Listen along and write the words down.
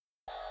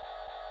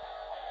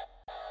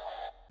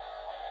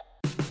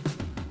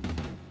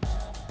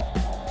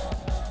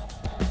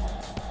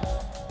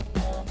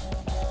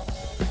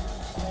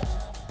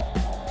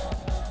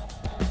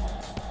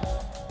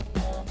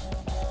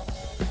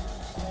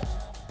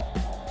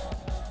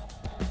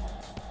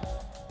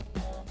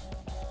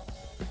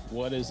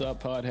What is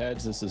up,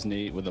 Podheads? This is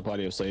Nate with the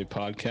Audio Slave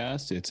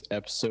Podcast. It's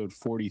episode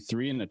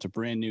 43, and it's a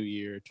brand new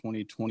year,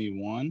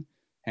 2021.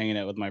 Hanging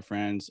out with my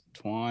friends,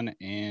 Twan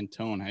and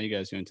Tone. How you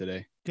guys doing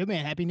today? Good,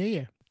 man. Happy New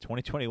Year.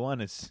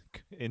 2021 is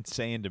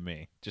insane to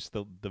me. Just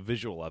the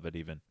visual of it,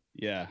 even.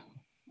 Yeah.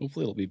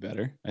 Hopefully it'll be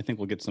better. I think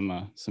we'll get some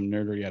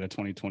nerdery out of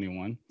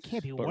 2021.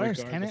 Can't be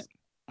worse, can it?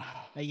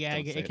 Yeah,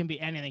 it can be.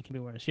 Anything can be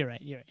worse. You're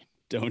right.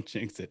 Don't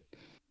jinx it.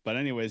 But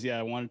anyways, yeah,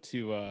 I wanted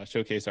to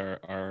showcase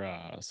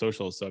our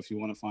socials. So if you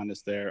want to find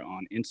us there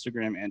on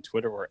Instagram and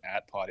Twitter, we're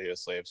at Podio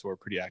Slave. So we're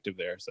pretty active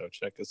there. So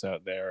check us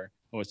out there.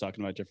 Always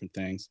talking about different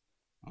things.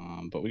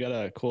 But we got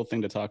a cool thing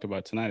to talk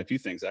about tonight. A few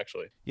things,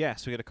 actually. Yeah,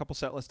 so we got a couple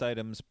set list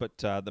items, but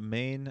the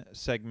main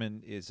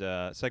segment is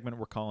a segment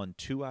we're calling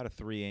 2 out of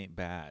 3 Ain't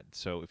Bad.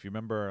 So if you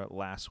remember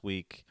last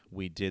week,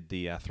 we did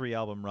the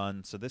 3-album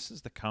run. So this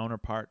is the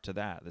counterpart to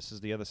that. This is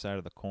the other side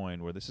of the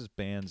coin, where this is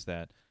bands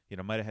that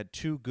might have had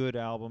two great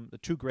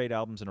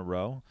albums in a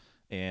row,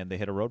 and they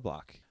hit a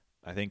roadblock.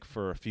 I think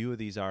for a few of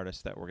these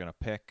artists that we're going to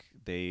pick,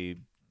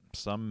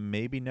 some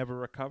maybe never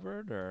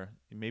recovered, or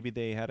maybe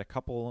they had a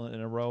couple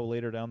in a row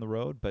later down the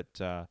road. But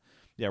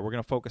yeah, we're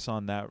going to focus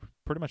on that,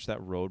 pretty much that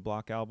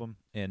roadblock album.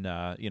 And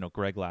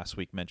Greg last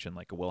week mentioned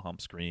like a Wilhelm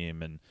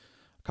Scream and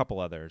a couple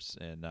others,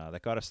 and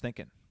that got us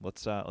thinking.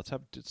 Let's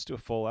do a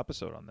full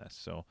episode on this.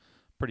 So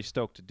pretty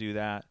stoked to do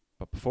that.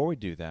 But before we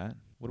do that,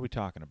 what are we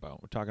talking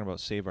about? We're talking about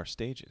Save Our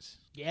Stages.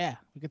 Yeah,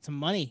 we got some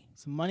money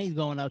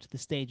going out to the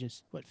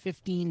stages. What,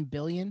 $15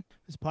 billion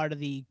as part of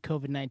the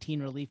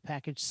COVID-19 relief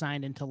package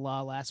signed into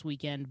law last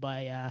weekend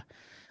by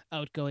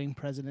outgoing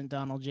President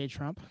Donald J.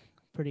 Trump.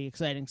 Pretty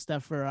exciting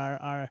stuff for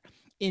our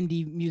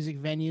indie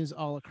music venues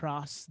all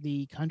across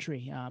the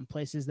country.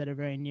 Places that are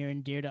very near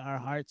and dear to our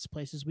hearts,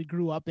 places we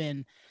grew up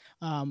in.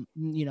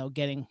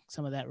 Getting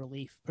some of that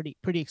relief.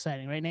 Pretty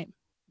exciting, right, Nate?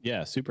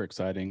 Yeah, super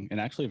exciting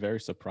and actually very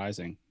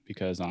surprising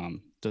because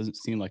doesn't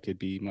seem like it'd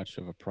be much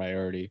of a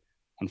priority,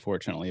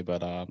 unfortunately.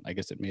 But I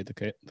guess it made the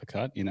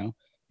cut.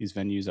 These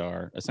venues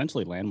are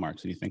essentially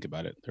landmarks. If you think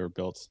about it, they were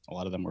built. A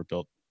lot of them were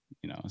built,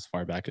 as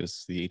far back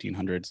as the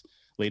 1800s,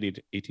 late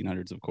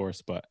 1800s, of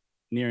course. But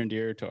near and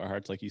dear to our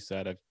hearts, like you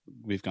said,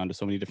 we've gone to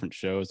so many different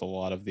shows. A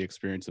lot of the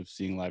experience of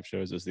seeing live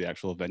shows is the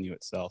actual venue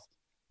itself.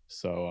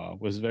 So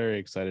was very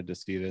excited to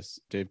see this.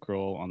 Dave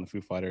Grohl on the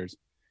Foo Fighters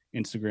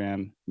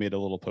Instagram made a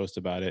little post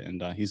about it,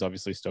 and he's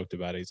obviously stoked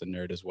about it. He's a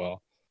nerd as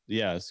well.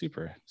 Yeah,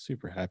 super,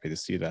 super happy to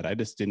see that. I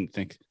just didn't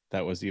think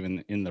that was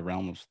even in the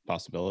realm of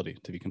possibility,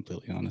 to be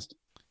completely honest.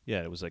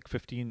 Yeah, it was like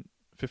 15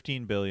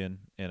 billion,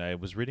 and I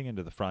was reading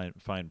into the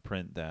fine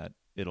print that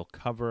it'll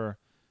cover,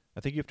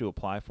 I think you have to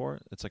apply for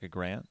it. It's like a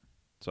grant.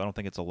 So I don't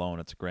think it's a loan,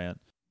 it's a grant.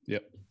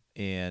 Yep.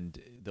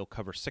 And they'll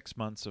cover 6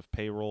 months of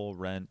payroll,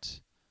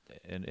 rent,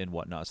 and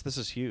whatnot. So this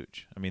is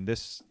huge. I mean,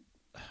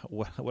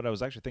 what I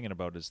was actually thinking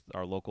about is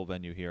our local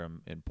venue here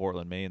in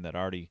Portland, Maine, that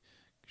already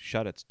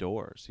shut its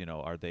doors.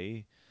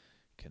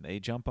 Can they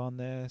jump on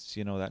this?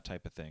 That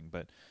type of thing.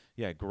 But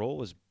yeah, Grohl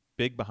was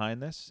big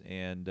behind this,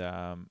 and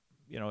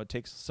it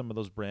takes some of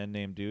those brand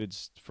name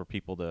dudes for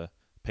people to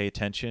pay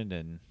attention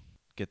and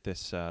get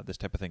this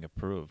type of thing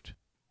approved.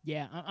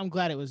 Yeah, I'm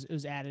glad it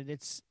was added.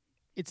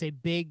 It's a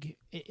big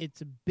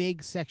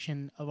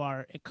section of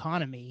our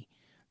economy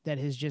that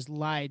has just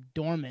lied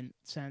dormant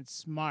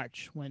since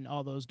March when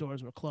all those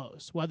doors were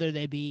closed, whether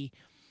they be,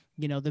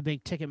 the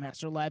big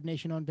Ticketmaster Live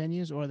Nation owned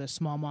venues or the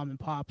small mom and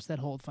pops that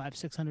hold 500,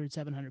 600,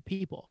 700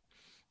 people.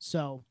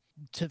 So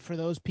for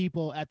those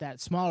people at that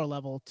smaller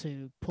level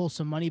to pull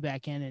some money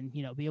back in and,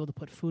 be able to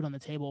put food on the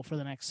table for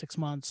the next 6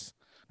 months,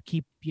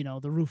 keep, the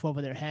roof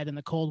over their head in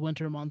the cold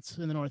winter months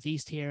in the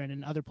Northeast here and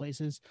in other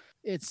places,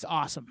 it's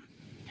awesome.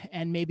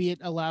 And maybe it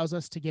allows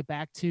us to get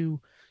back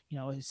to,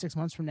 6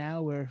 months from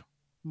now where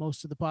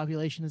most of the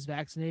population is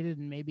vaccinated,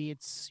 and maybe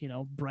it's,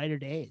 brighter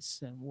days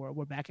and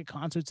we're back at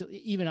concerts,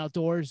 even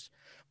outdoors,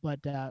 but,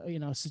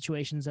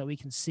 situations that we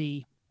can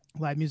see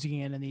live music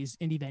in these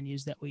indie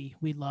venues that we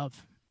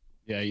love.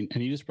 Yeah.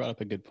 And you just brought up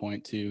a good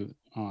point too,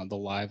 the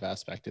live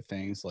aspect of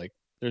things. Like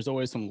there's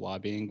always some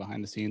lobbying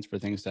behind the scenes for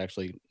things to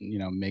actually,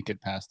 make it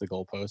past the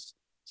goalposts.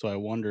 So I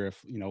wonder if,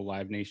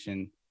 Live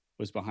Nation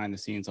was behind the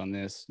scenes on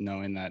this,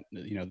 knowing that,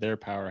 their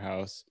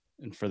powerhouse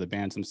and for the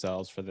bands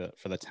themselves, for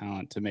the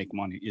talent to make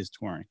money is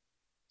touring.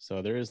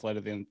 So there is light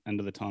at the end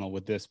of the tunnel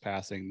with this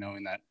passing,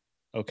 knowing that,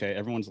 okay,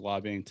 everyone's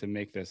lobbying to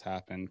make this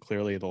happen.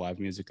 Clearly the live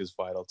music is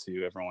vital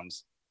to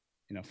everyone's,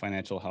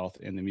 financial health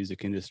in the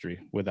music industry.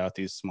 Without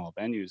these small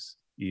venues,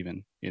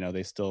 even,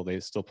 they still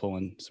pull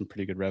in some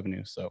pretty good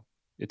revenue. So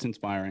it's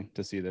inspiring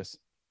to see this.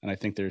 And I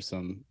think there's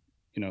some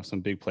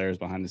big players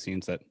behind the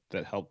scenes that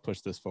help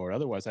push this forward.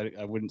 Otherwise,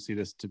 I wouldn't see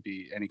this to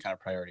be any kind of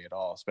priority at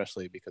all,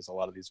 especially because a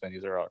lot of these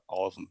venues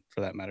all of them,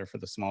 for that matter, for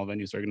the small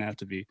venues, are going to have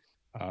to be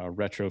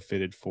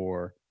retrofitted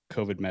for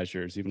COVID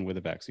measures, even with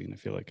a vaccine, I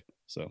feel like.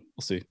 So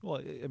we'll see. Well,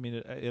 I mean,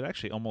 it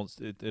actually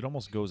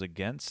almost goes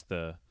against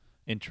the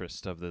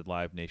interest of the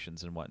Live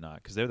Nations and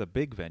whatnot, because they're the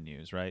big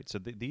venues, right? So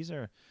these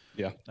are,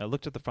 yeah. I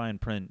looked at the fine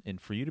print,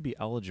 and for you to be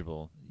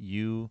eligible,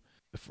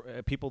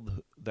 people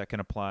that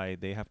can apply,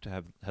 they have to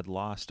have had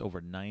lost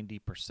over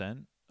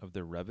 90% of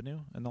their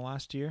revenue in the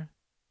last year,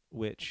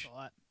 which That's a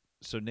lot.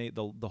 so Nate,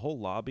 the whole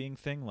lobbying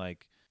thing,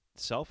 like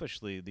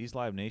selfishly, these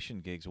Live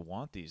Nation gigs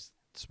want these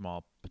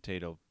small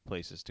potato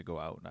places to go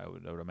out. I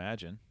would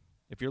imagine,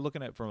 if you're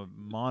looking at it from a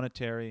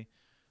monetary,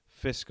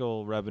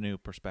 fiscal revenue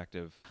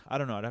perspective, I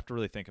don't know. I'd have to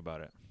really think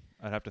about it.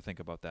 I'd have to think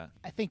about that.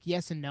 I think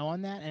yes and no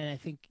on that, and I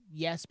think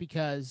yes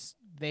because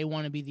they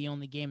want to be the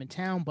only game in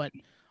town, but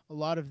a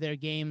lot of their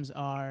games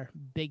are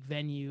big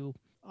venue,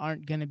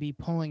 aren't going to be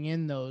pulling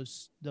in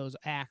those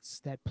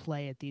acts that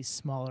play at these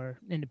smaller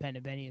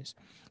independent venues,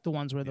 the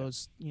ones where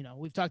those, you know,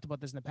 we've talked about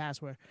this in the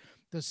past, where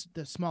the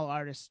small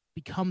artists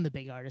become the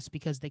big artists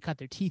because they cut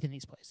their teeth in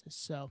these places.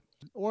 So,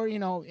 or you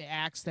know,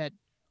 acts that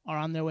are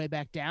on their way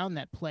back down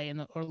that play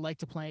in or like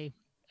to play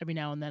every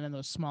now and then in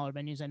those smaller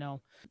venues. I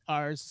know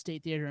ours,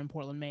 State Theater in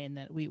Portland, Maine,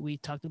 that we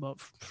talked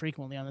about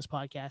frequently on this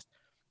podcast,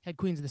 had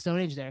Queens of the Stone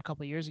Age there a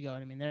couple of years ago.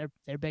 And I mean,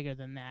 they're bigger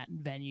than that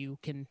venue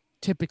can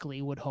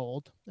typically would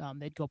hold.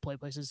 They'd go play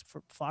places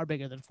for far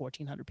bigger than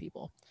 1,400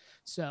 people.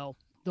 So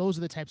those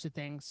are the types of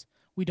things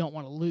we don't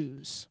want to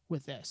lose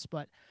with this.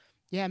 But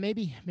yeah,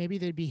 maybe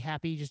they'd be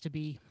happy just to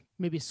be,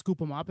 maybe scoop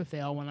them up if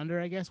they all went under,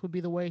 I guess would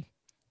be the way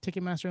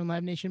Ticketmaster and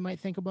Live Nation might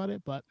think about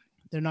it. But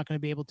they're not going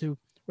to be able to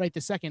right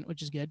this second,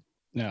 which is good.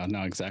 No,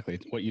 exactly.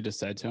 What you just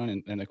said,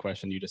 Tone, and the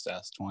question you just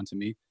asked, Twan, to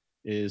me,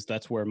 is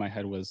that's where my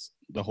head was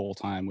the whole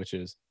time, which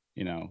is,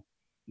 you know,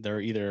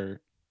 they're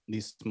either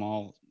these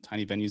small,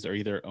 tiny venues are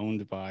either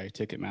owned by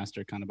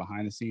Ticketmaster kind of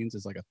behind the scenes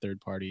as like a third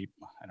party,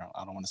 I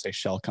don't want to say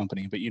shell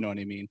company, but you know what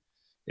I mean?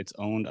 It's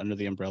owned under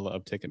the umbrella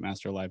of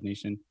Ticketmaster Live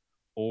Nation,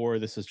 or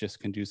this is just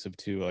conducive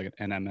to like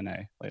an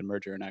M&A, like a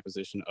merger and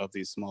acquisition of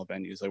these small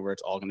venues, like where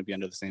it's all going to be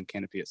under the same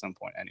canopy at some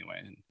point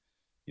anyway. And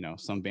you know,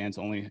 some bands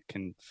only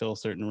can fill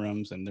certain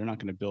rooms and they're not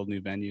going to build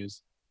new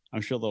venues.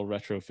 I'm sure they'll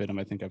retrofit them.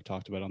 I think I've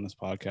talked about on this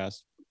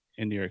podcast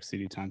in New York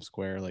City, Times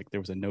Square. Like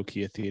there was a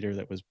Nokia theater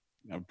that was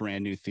a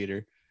brand new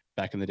theater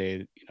back in the day.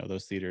 You know,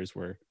 those theaters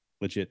were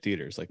legit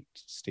theaters, like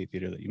State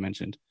Theater that you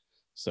mentioned.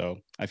 So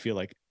I feel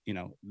like, you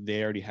know,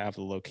 they already have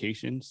the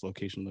location. So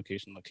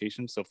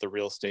if the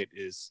real estate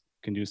is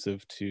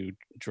conducive to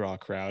draw a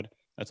crowd,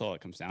 that's all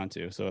it comes down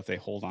to. So if they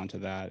hold on to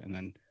that and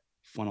then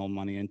funnel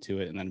money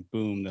into it and then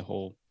boom, the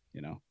whole,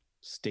 you know,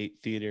 State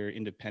Theater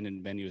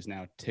independent venue is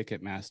now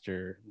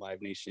Ticketmaster,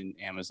 Live Nation,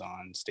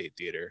 Amazon, State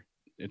Theater.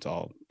 It's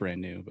all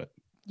brand new. But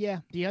yeah,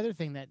 the other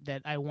thing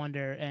that I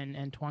wonder, and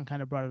Twan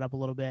kind of brought it up a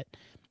little bit,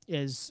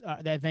 is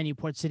that venue,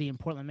 Port City in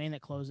Portland, Maine,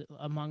 that closed,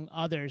 among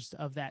others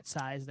of that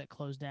size that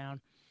closed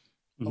down.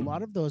 A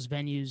lot of those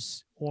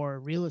venues or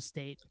real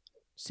estate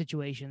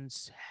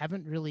situations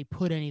haven't really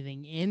put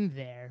anything in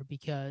there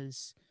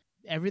because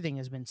everything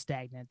has been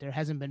stagnant. There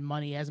hasn't been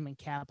money, hasn't been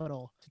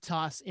capital to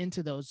toss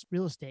into those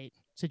real estate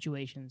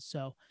situations.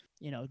 So,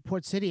 you know,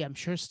 Port City, I'm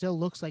sure still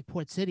looks like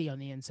Port City on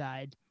the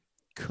inside.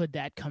 Could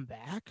that come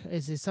back?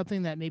 Is it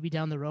something that maybe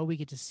down the road we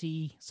get to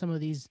see some of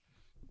these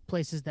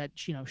places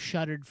that, you know,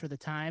 shuttered for the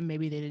time?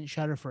 Maybe they didn't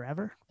shutter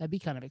forever. That'd be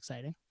kind of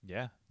exciting.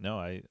 Yeah, no,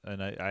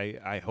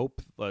 I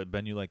hope a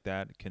venue like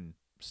that can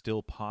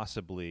still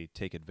possibly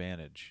take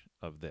advantage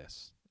of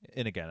this.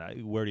 And again,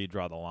 where do you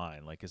draw the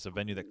line? Like, it's a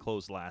venue that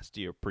closed last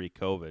year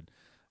pre-COVID.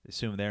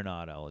 Assume they're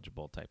not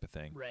eligible, type of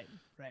thing. Right.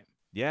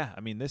 Yeah, I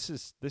mean, this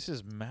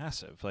is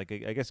massive. Like,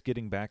 I guess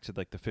getting back to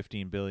like the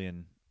 15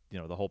 billion, you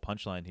know, the whole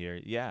punchline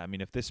here. Yeah, I mean,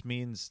 if this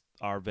means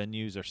our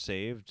venues are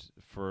saved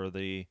for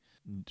the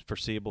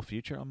foreseeable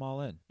future, I'm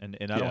all in. And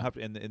I don't have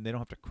to, and they don't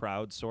have to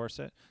crowdsource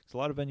it. Because a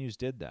lot of venues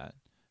did that,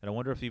 and I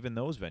wonder if even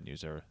those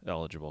venues are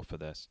eligible for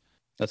this.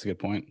 That's a good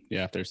point.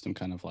 Yeah, if there's some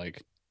kind of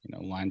like, you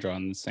know, line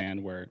drawn in the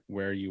sand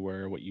where you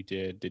were, what you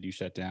did you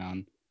shut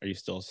down? Are you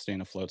still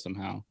staying afloat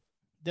somehow?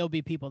 There'll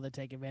be people that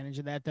take advantage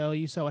of that, though.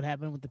 You saw what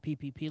happened with the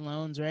PPP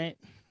loans, right?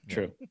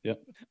 True.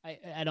 Yep.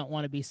 I don't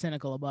want to be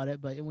cynical about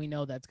it, but we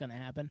know that's going to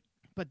happen.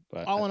 But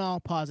all in all,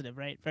 positive,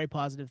 right? Very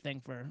positive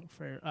thing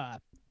for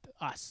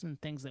us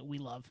and things that we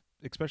love.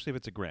 Especially if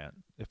it's a grant.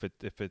 If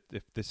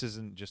this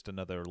isn't just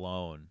another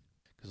loan,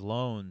 because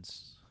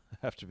loans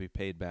have to be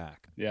paid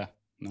back. Yeah.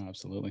 No,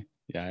 absolutely.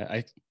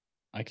 Yeah.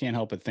 I can't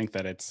help but think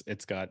that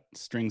it's got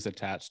strings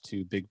attached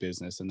to big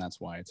business, and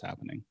that's why it's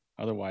happening.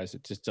 Otherwise,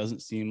 it just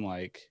doesn't seem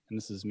like, and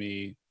this is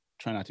me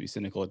trying not to be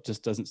cynical, it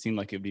just doesn't seem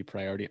like it would be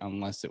priority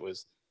unless it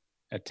was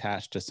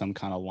attached to some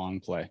kind of long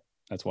play.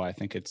 That's why I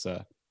think it's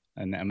an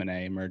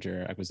M&A,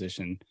 merger,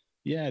 acquisition.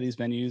 Yeah, these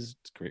venues,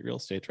 it's great real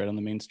estate. It's right on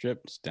the main strip.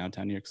 It's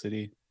downtown New York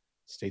City.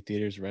 State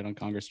Theater's right on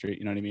Congress Street.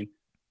 You know what I mean?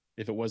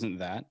 If it wasn't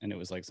that, and it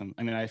was like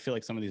I feel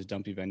like some of these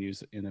dumpy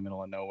venues in the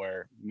middle of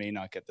nowhere may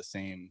not get the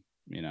same,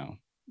 you know,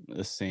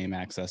 the same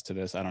access to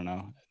this. I don't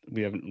know.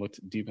 We haven't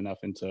looked deep enough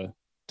into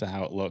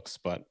how it looks,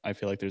 but I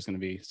feel like there's going to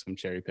be some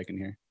cherry picking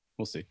here.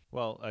 We'll see.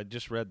 Well, I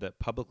just read that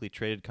publicly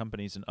traded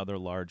companies and other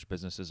large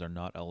businesses are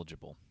not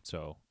eligible.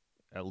 So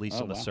at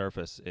least on the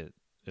surface,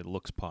 it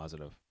looks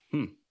positive.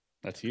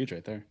 That's huge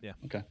right there. Yeah.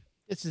 Okay.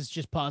 This is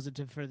just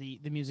positive for the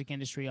music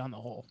industry on the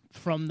whole,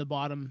 from the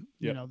bottom,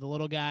 you know, the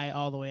little guy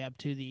all the way up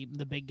to the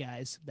big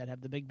guys that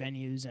have the big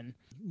venues and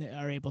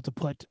are able to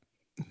put,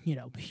 you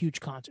know, huge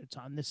concerts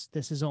on.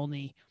 This is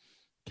only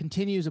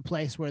continues a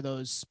place where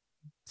those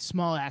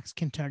small acts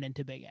can turn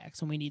into big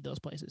acts, and we need those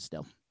places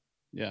still.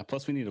 Yeah.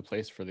 Plus, we need a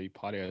place for the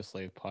Patio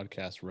Slave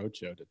podcast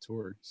roadshow to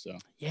tour. So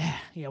Yeah,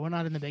 we're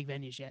not in the big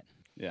venues yet.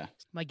 yeah.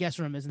 My guest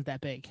room isn't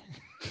that big.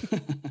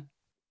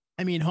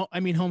 I mean,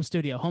 home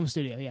studio.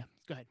 Yeah,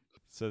 go ahead.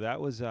 So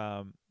that was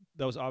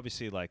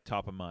obviously like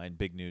top of mind,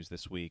 big news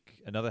this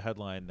week. Another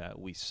headline that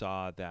we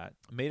saw that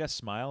made us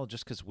smile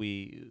just because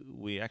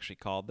we actually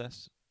called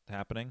this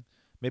happening.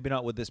 Maybe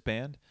not with this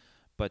band,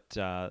 but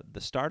the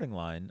Starting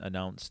Line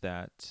announced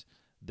that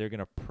they're going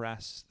to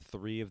press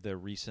 3 of their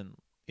recent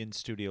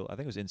in-studio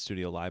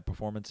live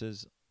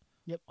performances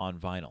on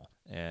vinyl.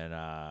 And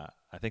I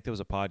think there was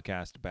a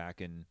podcast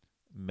back in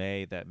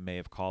May that may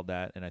have called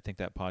that, and I think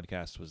that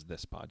podcast was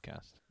this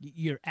podcast.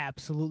 You're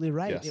absolutely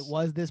right. Yes. It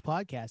was this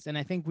podcast. And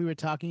I think we were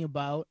talking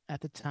about,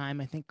 at the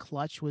time, I think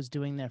Clutch was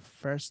doing their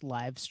first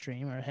live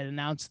stream, or had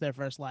announced their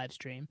first live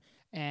stream.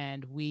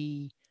 And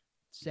we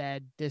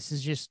said, this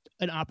is just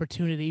an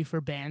opportunity for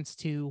bands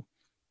to,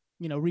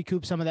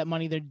 recoup some of that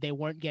money that they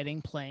weren't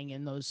getting playing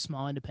in those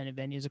small independent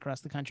venues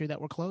across the country that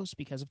were closed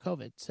because of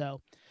COVID.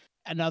 So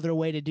another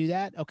way to do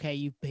that, okay,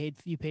 you paid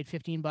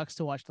 $15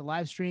 to watch the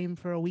live stream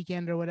for a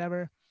weekend or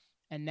whatever.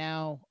 And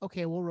now,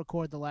 okay, we'll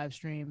record the live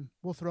stream.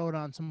 We'll throw it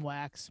on some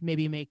wax,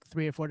 maybe make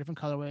 3 or 4 different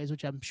colorways,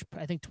 which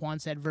I think Twan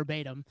said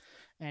verbatim.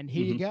 And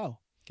here you go,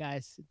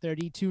 guys,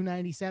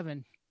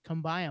 $32.97.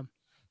 Come buy them.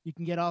 You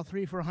can get all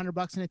 3 for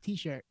 $100 in a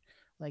t-shirt.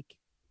 Like,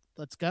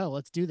 let's go.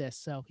 Let's do this.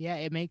 So yeah,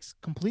 it makes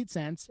complete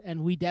sense.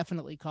 And we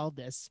definitely called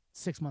this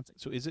 6 months ago.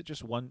 So is it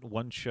just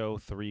one show,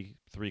 three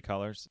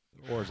colors,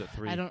 or is it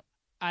 3?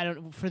 I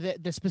don't for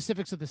the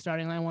specifics of the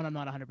Starting Line one. I'm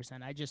not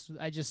 100%.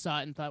 I just saw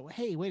it and thought, well,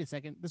 hey, wait a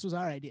second, this was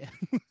our idea.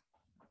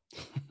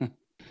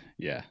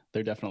 Yeah,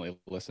 they're definitely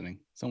listening.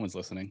 Someone's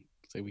listening.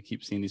 So we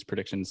keep seeing these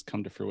predictions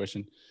come to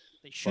fruition.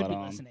 They should be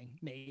listening,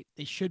 Nate.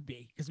 They should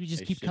be, because we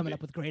just keep coming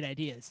up with great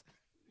ideas.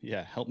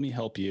 Yeah, help me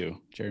help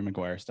you, Jerry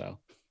Maguire style.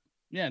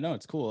 Yeah, no,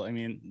 it's cool. I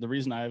mean, the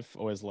reason I've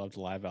always loved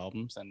live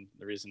albums, and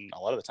the reason a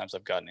lot of the times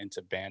I've gotten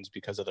into bands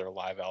because of their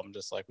live album,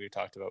 just like we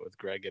talked about with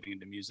Greg getting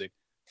into music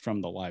from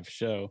the live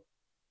show,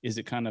 is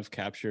it kind of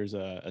captures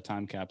a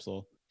time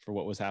capsule for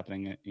what was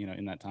happening,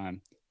 in that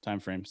time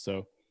frame.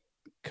 So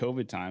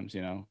COVID times,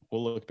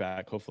 we'll look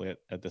back hopefully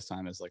at this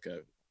time as like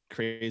a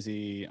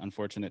crazy,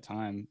 unfortunate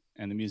time,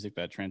 and the music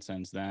that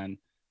transcends then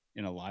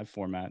in a live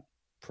format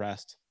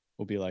pressed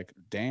will be like,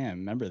 damn,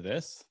 remember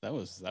this? That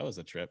was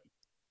a trip.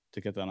 To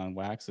get that on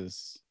wax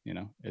is,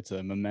 it's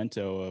a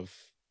memento of,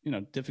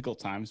 difficult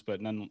times, but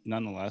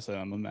nonetheless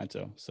a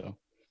memento. So.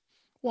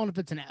 Well, if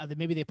it's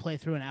maybe they play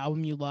through an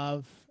album you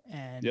love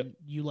and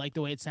you like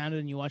the way it sounded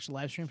and you watch the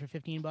live stream for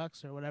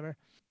 $15 or whatever.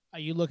 Are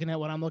you looking at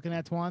what I'm looking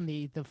at, Twan?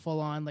 The full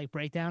on like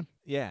breakdown?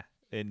 Yeah.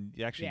 And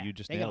actually you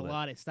just nailed it. They got a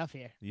lot of stuff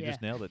here. You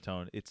just nailed it,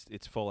 Tone.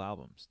 It's full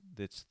albums.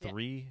 It's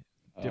 3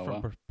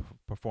 different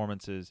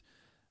performances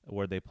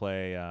where they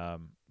play, I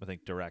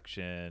think,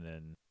 Direction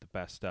and The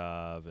Best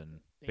Of and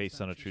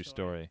Based on a True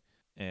Story.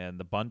 And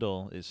the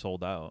bundle is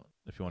sold out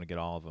if you want to get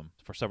all of them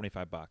for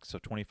 $75. So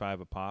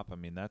 $25 a pop. I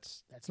mean,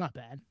 that's not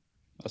bad.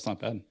 That's not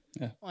bad.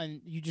 Yeah.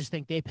 And you just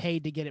think they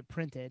paid to get it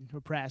printed or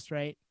pressed,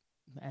 right?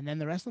 And then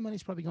the rest of the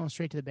money's probably going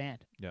straight to the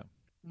band. Yeah.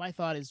 My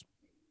thought is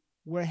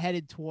we're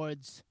headed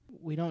towards,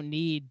 we don't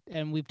need,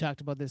 and we've talked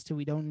about this too,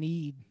 we don't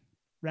need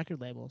record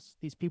labels.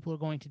 These people are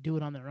going to do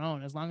it on their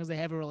own. As long as they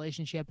have a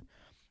relationship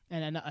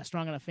and a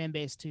strong enough fan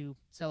base to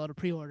sell out a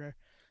pre-order,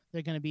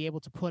 they're going to be able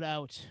to put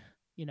out,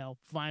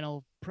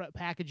 vinyl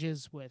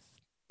packages with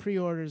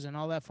pre-orders and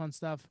all that fun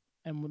stuff.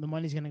 And the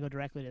money's going to go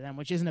directly to them,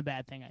 which isn't a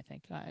bad thing, I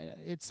think.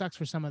 It sucks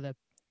for some of the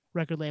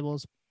record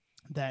labels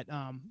that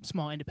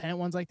small independent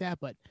ones like that.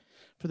 But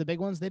for the big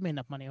ones, they've made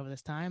enough money over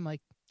this time.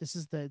 Like, this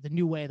is the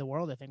new way of the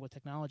world, I think, with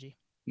technology.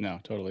 No,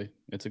 totally.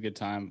 It's a good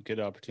time, good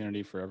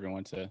opportunity for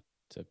everyone to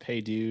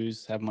pay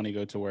dues, have money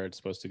go to where it's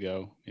supposed to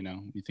go.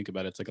 You think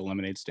about it, it's like a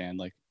lemonade stand.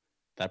 Like,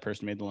 that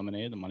person made the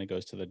lemonade, the money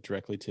goes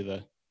directly to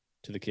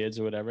the kids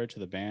or whatever, to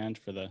the band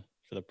for the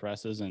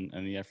presses and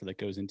the effort that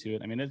goes into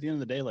it. I mean, at the end of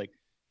the day, like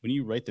when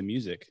you write the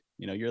music,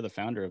 you're the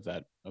founder of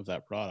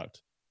that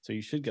product. So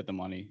you should get the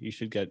money. You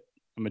should get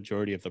a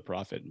majority of the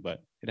profit,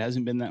 but it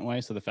hasn't been that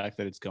way. So the fact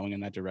that it's going in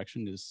that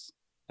direction is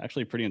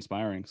actually pretty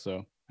inspiring.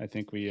 So I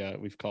think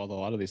we've called a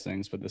lot of these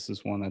things, but this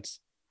is one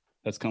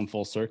that's come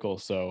full circle.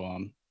 So,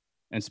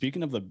 and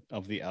speaking of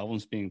the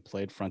albums being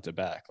played front to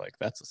back, like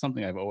that's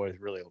something I've always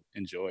really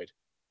enjoyed,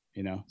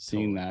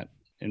 seeing that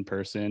in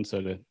person.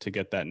 So to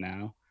get that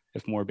now,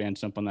 if more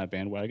bands jump on that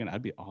bandwagon,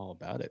 I'd be all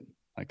about it.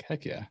 Like,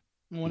 heck yeah.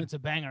 When it's a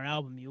banger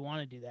album, you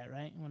want to do that,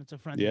 right? When it's a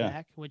front to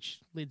back, which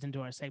leads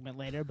into our segment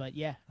later. But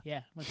yeah.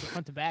 When it's a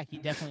front to back, you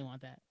definitely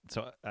want that.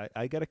 So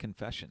I got a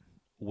confession.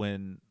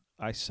 When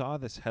I saw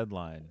this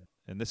headline,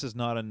 and this is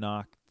not a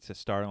knock to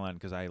Starting Line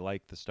because I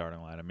like the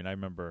Starting Line. I mean, I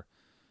remember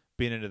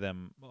being into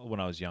them when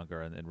I was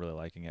younger and really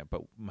liking it.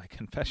 But my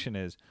confession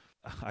is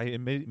I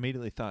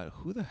immediately thought,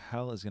 who the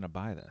hell is going to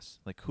buy this?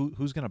 Like,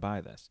 who's going to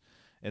buy this?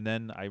 And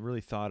then I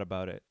really thought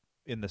about it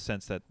in the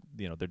sense that,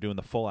 they're doing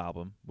the full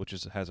album, which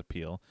has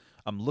appeal.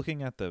 I'm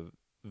looking at the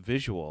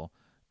visual,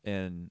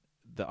 and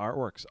the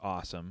artwork's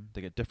awesome.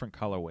 They get different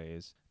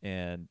colorways,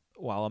 and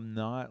while I'm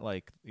not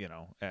like,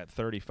 at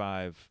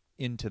 35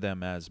 into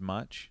them as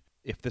much,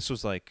 if this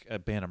was like a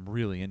band I'm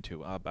really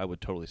into, I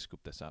would totally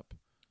scoop this up.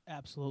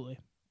 Absolutely.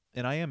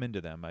 And I am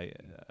into them. I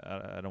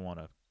don't want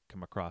to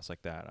come across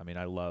like that. I mean,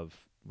 I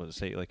love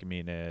Say It Like You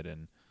Mean It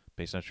and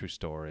Based on a True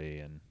Story,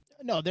 and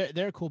No,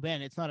 they're a cool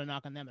band. It's not a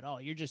knock on them at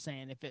all. You're just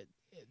saying if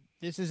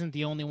this isn't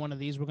the only one of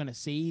these we're going to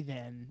see,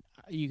 then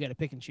you got to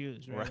pick and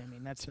choose, right? I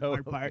mean, that's the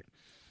hard part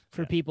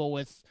for people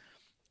with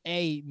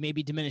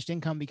maybe diminished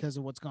income because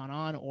of what's gone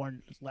on, or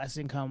less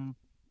income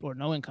or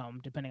no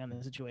income, depending on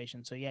the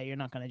situation. So yeah, you're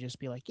not going to just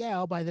be like, yeah,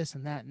 I'll buy this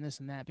and that and this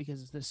and that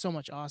because there's so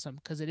much awesome,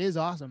 because it is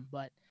awesome,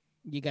 but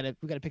we got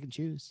to pick and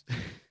choose.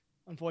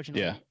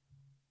 Unfortunately. Yeah.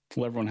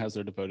 Well, everyone has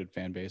their devoted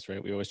fan base,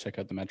 right? We always check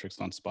out the metrics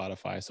on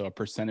Spotify. So a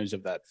percentage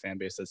of that fan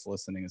base that's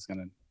listening is going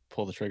to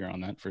pull the trigger on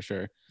that for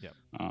sure. Yeah.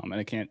 And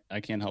I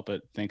can't help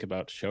but think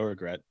about Show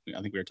Regret.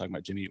 I think we were talking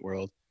about Jimmy Eat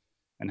World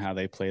and how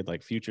they played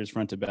like Futures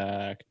front to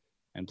back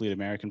and Bleed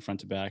American front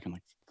to back. I'm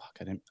like, fuck,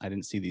 I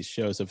didn't see these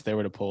shows. If they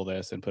were to pull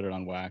this and put it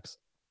on wax,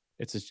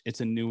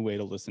 it's a new way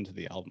to listen to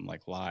the album,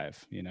 like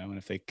live, And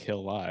if they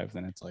kill live,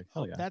 then it's like,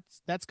 hell yeah.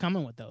 That's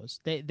coming with those.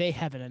 They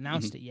haven't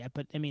announced it yet,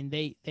 but I mean,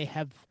 they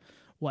have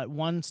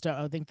one star.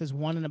 I think there's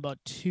one in about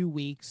 2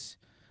 weeks,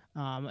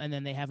 and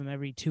then they have them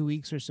every 2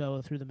 weeks or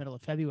so through the middle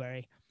of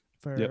February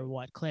for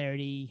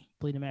Clarity,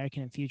 Bleed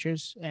American, and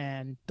Futures,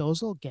 and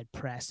those will get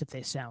pressed if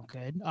they sound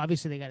good.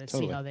 Obviously, they got to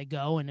see how they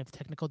go, and if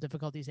technical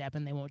difficulties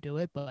happen, they won't do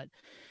it. But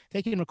if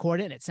they can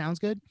record it and it sounds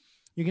good,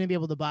 you're going to be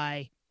able to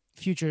buy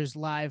Futures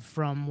live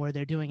from where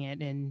they're doing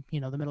it in the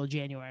middle of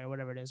January or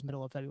whatever it is,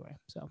 middle of February.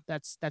 So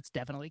that's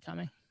definitely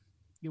coming.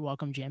 You're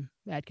welcome, Jim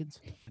Adkins.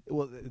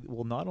 Well,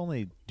 not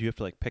only do you have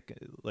to pick,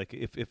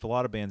 if a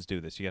lot of bands do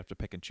this, you have to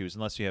pick and choose,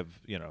 unless you have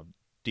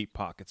deep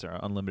pockets or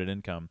unlimited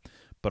income,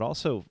 but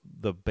also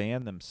the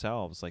band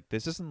themselves. Like,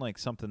 this isn't like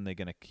something they're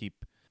gonna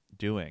keep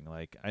doing.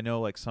 Like, I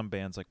know like some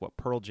bands like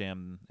Pearl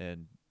Jam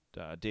and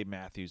Dave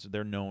Matthews,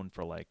 they're known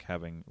for like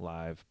having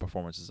live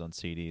performances on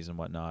CDs and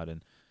whatnot.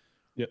 And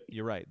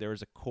you're right, there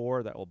is a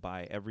core that will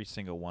buy every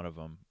single one of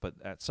them, but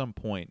at some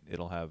point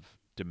it'll have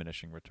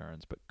diminishing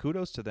returns. But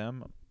kudos to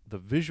them. The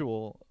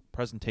visual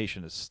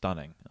presentation is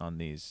stunning on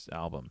these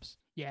albums.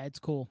 Yeah, it's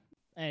cool.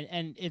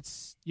 And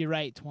you're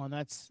right, Twan.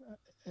 That's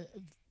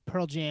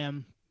Pearl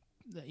Jam,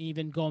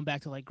 even going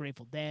back to like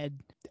Grateful Dead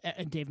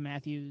and Dave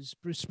Matthews,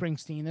 Bruce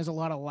Springsteen. There's a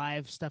lot of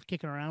live stuff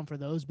kicking around for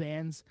those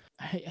bands.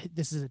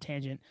 This is a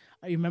tangent.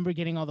 I remember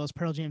getting all those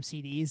Pearl Jam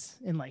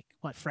CDs in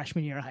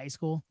freshman year of high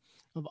school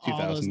of all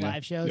those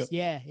live shows.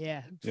 Yep.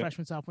 Yeah.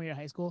 Freshman, sophomore year of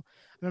high school.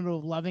 I remember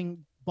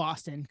loving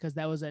Boston because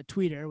that was at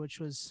Tweeter, which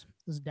was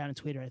down in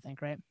Tweeter, I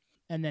think, right?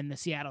 And then the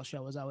Seattle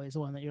show was always the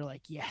one that you're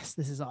like, yes,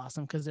 this is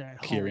awesome because they're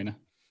at home. Key Arena.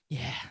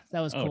 Yeah, that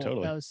was cool.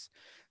 Totally.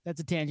 That's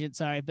a tangent,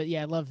 sorry, but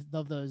yeah, I love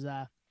those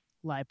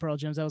live Pearl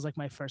Jams. That was like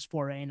my first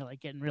foray into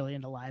getting really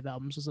into live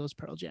albums, was those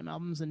Pearl Jam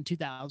albums in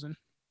 2000.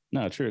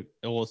 No, true.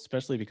 Well,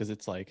 especially because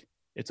it's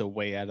a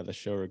way out of the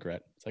Show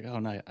Regret. It's like, oh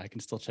no, I can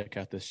still check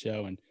out this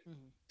show and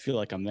feel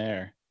like I'm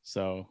there.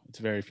 So it's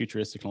very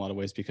futuristic in a lot of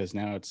ways because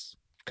now it's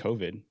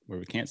COVID where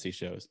we can't see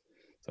shows.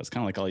 So it's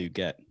kind of like all you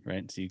get,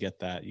 right? So you get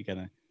that. You got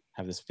to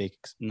have this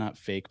not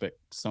fake, but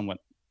somewhat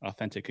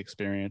authentic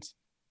experience.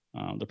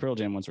 The Pearl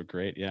Jam ones were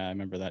great. Yeah, I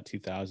remember that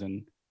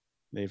 2000.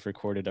 They've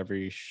recorded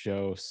every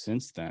show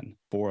since then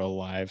for a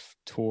live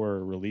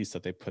tour release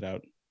that they put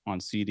out on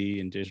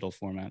CD and digital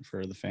format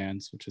for the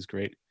fans, which is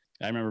great.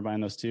 I remember buying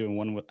those too. And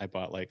one I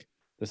bought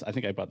this. I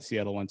think I bought the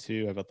Seattle one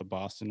too. I bought the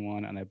Boston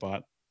one, and I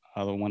bought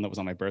the one that was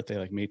on my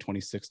birthday, May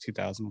 26,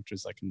 2000, which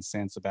was in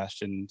San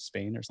Sebastian,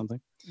 Spain or something.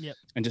 Yep.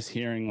 And just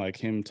hearing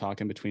him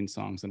talking between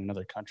songs in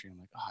another country, I'm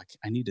like, oh,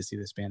 I need to see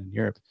this band in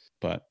Europe.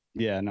 But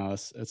yeah, no,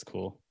 it's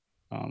cool.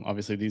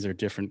 Obviously these are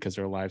different because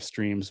they're live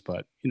streams,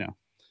 but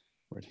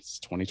it's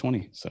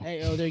 2020. So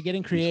they're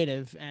getting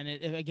creative. And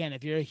again,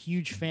 if you're a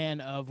huge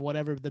fan of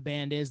whatever the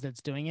band is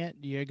that's doing it,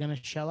 you're going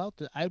to shell out.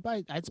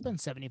 I'd spend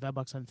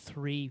 $75 on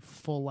 3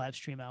 full live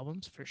stream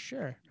albums for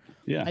sure.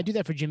 Yeah. I do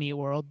that for Jimmy Eat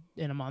World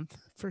in a month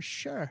for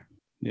sure.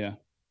 Yeah.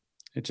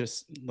 It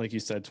just, like you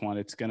said, Twan,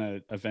 it's going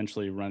to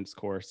eventually run its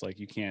course.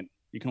 You can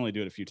only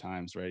do it a few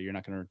times, right? You're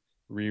not going to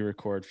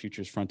re-record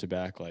Futures front to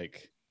back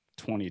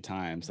 20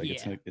 times.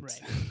 It's right.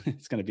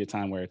 It's going to be a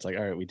time where it's all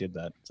right, we did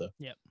that. So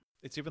yep.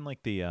 It's even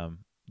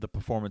the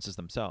performances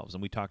themselves,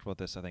 and we talked about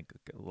this I think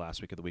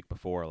last week or the week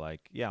before.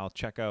 I'll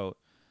check out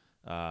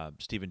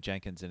Stephen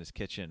Jenkins in his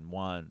kitchen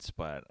once,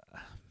 but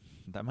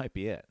that might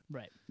be it.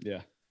 Right.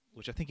 Yeah.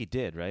 Which I think he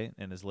did, right,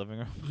 in his living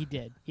room. He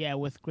did, yeah,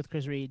 with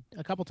Chris Reed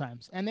a couple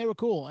times, and they were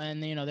cool.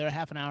 And they're a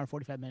half an hour,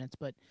 45 minutes.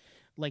 But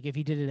if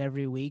he did it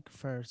every week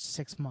for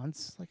 6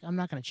 months, I'm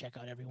not going to check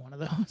out every one of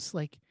those.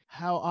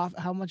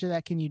 How much of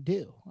that can you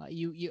do?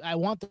 I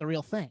want the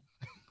real thing.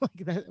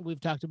 That we've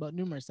talked about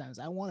numerous times.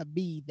 I want to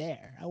be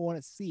there. I want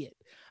to see it.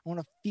 I want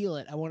to feel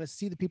it. I want to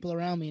see the people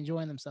around me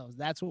enjoying themselves.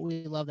 That's what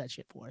we love that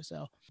shit for.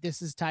 So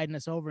this is tiding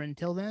us over.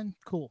 Until then,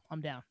 cool.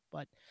 I'm down.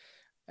 But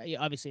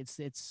obviously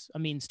it's a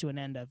means to an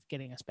end of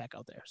getting us back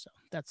out there. So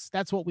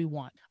that's what we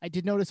want. I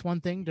did notice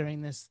one thing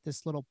during this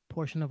little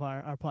portion of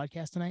our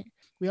podcast tonight.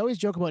 We always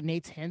joke about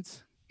Nate's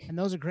hints, and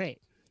those are great.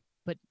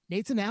 But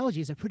Nate's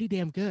analogies are pretty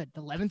damn good.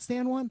 The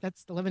 11-stand one,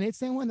 that's the 11-8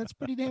 stand one. That's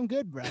pretty damn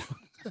good, bro.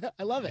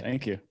 I love it.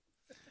 Thank you.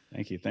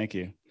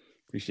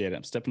 Appreciate it.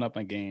 I'm stepping up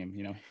my game.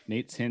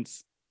 Nate's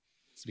hints,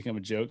 it's become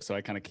a joke, so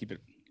I kind of keep it,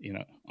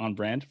 on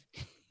brand.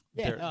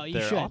 Yeah, you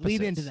should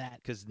lead into that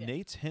because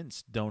Nate's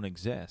hints don't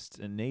exist,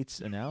 and Nate's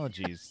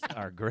analogies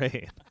are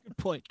great.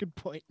 Good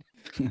point.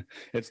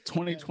 It's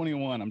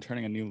 2021. I'm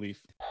turning a new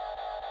leaf.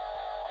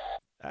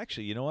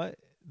 Actually, you know what?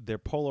 They're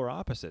polar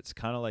opposites,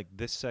 kind of like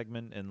this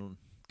segment and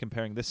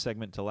comparing this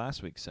segment to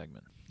last week's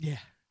segment. Yeah.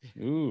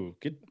 Ooh,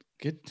 good.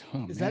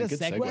 Oh, Is man, that a good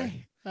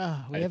segue?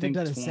 Oh, we haven't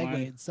done a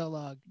segue in so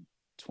long.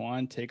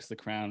 Twan takes the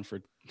crown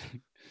for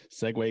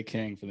Segway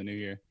King for the new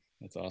year.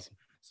 That's awesome.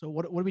 So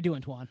what are we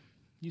doing, Twan?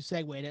 You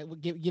segued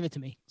it. Give it to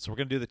me. So we're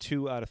going to do the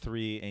 2 out of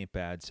 3 ain't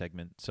bad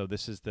segment. So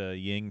this is the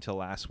yin to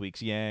last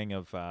week's yang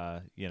of,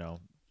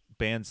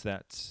 bands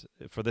that,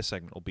 for this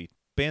segment, will be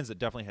bands that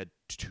definitely had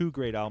 2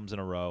 great albums in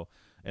a row.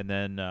 And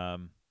then,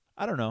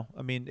 I don't know.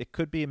 I mean, it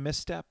could be a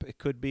misstep. It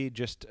could be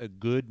just a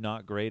good,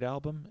 not great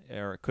album,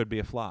 or it could be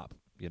a flop,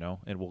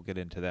 and we'll get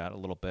into that a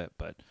little bit.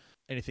 But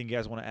anything you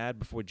guys want to add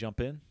before we jump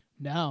in?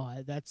 No,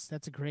 that's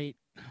a great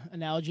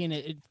analogy, and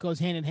it goes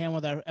hand in hand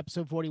with our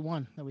episode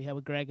 41 that we had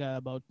with Greg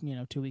about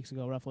 2 weeks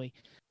ago, roughly,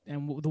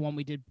 and the one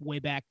we did way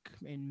back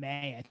in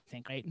May, I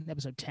think, right,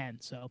 episode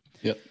 10. So,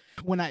 yep.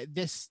 When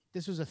this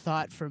was a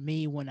thought for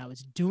me when I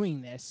was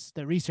doing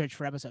the research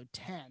for episode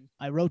 10,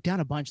 I wrote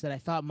down a bunch that I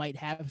thought might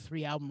have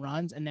 3 album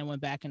runs, and then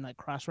went back and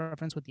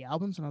cross-reference with the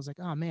albums, and I was like,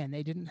 oh man,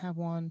 they didn't have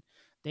one.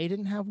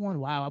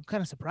 Wow, I'm kind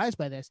of surprised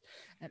by this,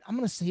 and I'm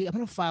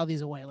gonna file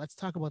these away. Let's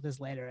talk about this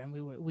later. And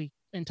we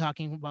in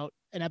talking about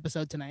an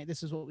episode tonight,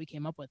 this is what we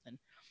came up with, and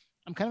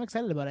I'm kind of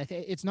excited about it.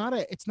 It's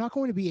not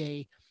going to be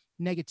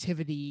a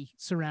negativity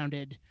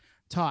surrounded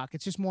talk.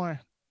 It's just more,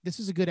 this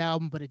is a good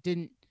album, but it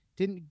didn't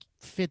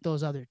fit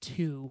those other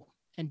 2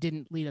 and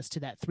didn't lead us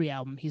to that 3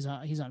 album. He's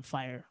on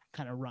fire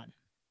kind of run.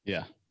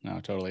 Yeah, no,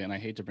 totally. And I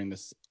hate to bring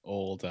this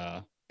old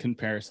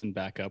comparison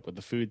back up with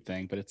the food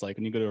thing, but it's like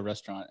when you go to a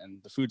restaurant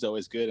and the food's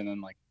always good, and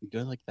then you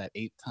go that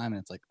 8th time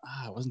and it's like,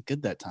 it wasn't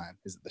good that time.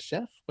 Is it the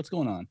chef? What's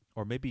going on?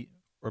 Or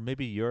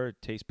maybe your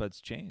taste buds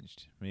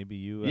changed. Maybe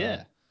you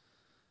yeah.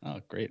 Oh,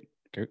 great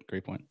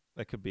point.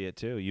 That could be it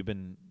too. You've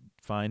been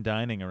fine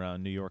dining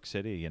around New York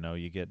City.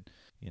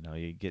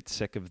 You get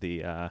sick of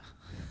the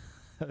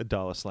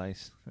 $1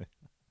 slice.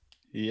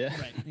 Yeah.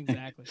 Right.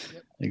 Exactly.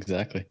 Yep.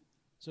 Exactly.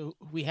 So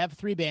we have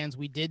 3 bands.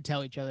 We did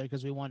tell each other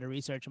because we wanted to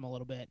research them a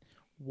little bit.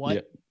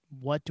 Who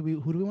do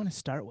we want to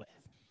start with?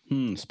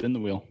 Spin the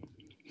wheel.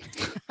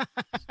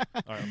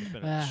 All right,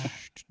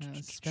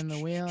 spin the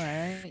wheel. All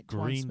right.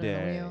 Green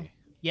Day.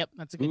 Yep,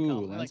 that's a good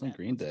call. That's on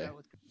Green Day.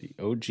 The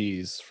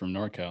OGs from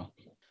NorCal.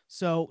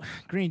 So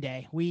Green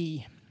Day,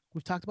 we've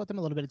talked about them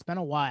a little bit. It's been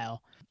a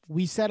while.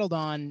 We settled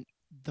on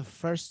the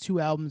first 2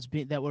 albums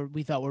that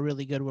we thought were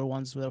really good were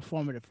ones that were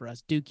formative for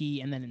us,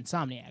 Dookie and then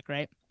Insomniac,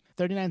 right?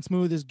 39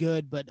 Smooth is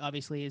good, but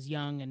obviously is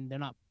young and they're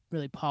not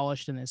really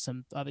polished, and there's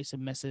some obviously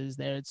misses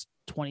there. It's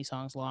 20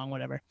 songs long,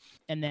 whatever.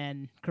 And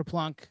then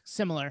Kerplunk,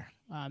 similar.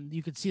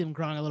 You could see them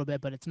growing a little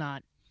bit, but it's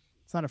not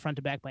a front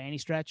to back by any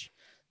stretch.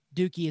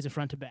 Dookie is a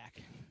front to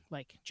back,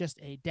 just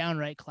a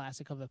downright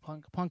classic of a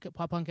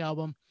pop punk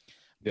album.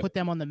 Yep. Put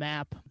them on the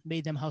map,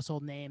 made them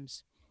household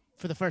names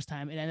for the first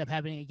time. It ended up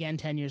happening again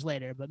 10 years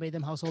later, but made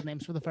them household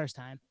names for the first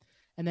time.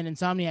 And then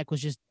Insomniac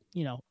was just,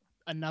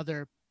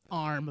 another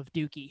arm of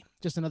Dookie,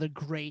 just another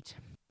great,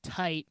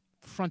 tight,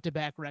 front to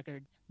back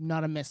record,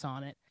 not a miss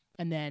on it.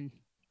 And then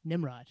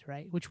Nimrod,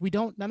 right? Which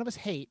none of us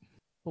hate,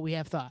 but we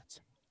have thoughts.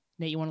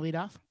 Nate, you want to lead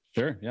off?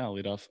 Sure. Yeah, I'll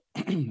lead off.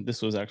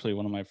 This was actually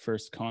one of my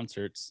first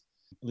concerts,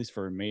 at least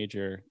for a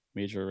major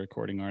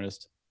recording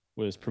artist,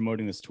 was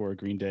promoting this tour,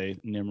 Green Day,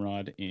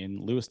 Nimrod, in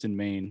Lewiston,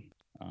 Maine.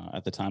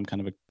 At the time, kind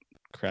of a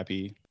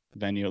crappy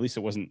venue. At least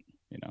it wasn't,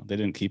 they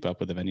didn't keep up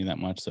with the venue that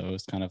much, so it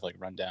was kind of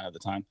run down at the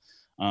time.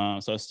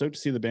 So I was stoked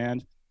to see the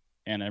band,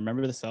 and I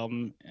remember this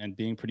album and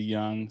being pretty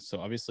young. So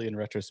obviously, in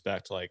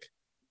retrospect,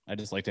 I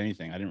just liked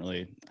anything. I didn't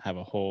really have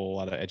a whole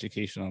lot of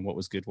education on what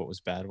was good, what was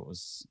bad, what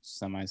was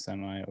semi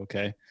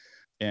okay.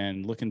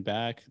 And looking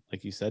back,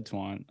 like you said,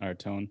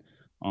 Tone,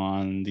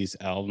 on these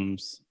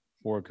albums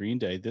for Green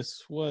Day,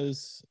 this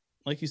was,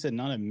 like you said,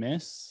 not a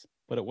miss,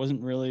 but it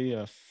wasn't really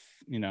a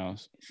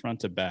front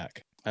to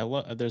back.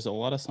 There's a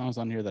lot of songs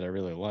on here that I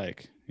really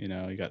like. You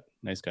got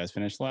Nice Guys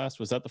Finish Last.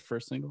 Was that the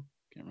first single?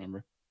 Can't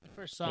remember.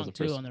 First song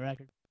too on the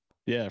record.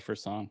 Yeah,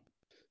 first song.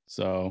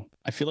 So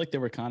I feel like they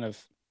were kind of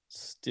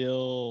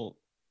still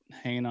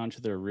hanging on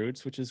to their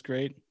roots, which is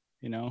great.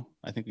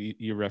 I think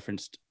you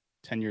referenced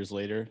 10 years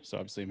later. So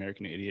obviously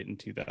American Idiot in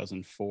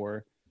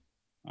 2004.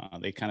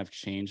 They kind of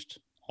changed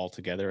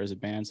altogether as a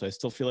band. So I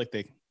still feel like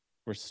they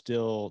were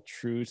still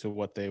true to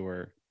what they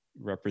were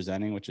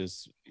representing, which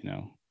is,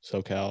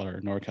 SoCal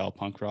or NorCal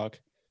punk rock.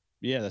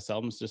 Yeah, this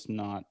album's just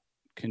not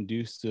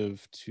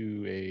conducive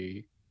to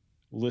a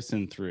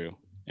listen through.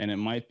 and there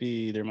might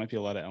be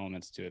a lot of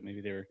elements to it. Maybe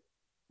they were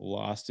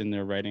lost in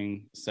their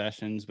writing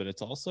sessions, but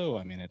it's also,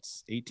 I mean,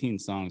 it's 18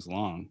 songs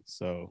long,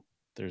 so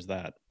there's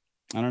that.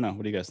 I don't know.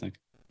 What do you guys think?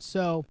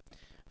 So,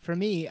 for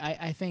me,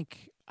 I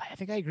think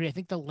I agree. I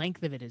think the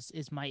length of it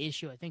is my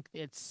issue. I think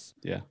it's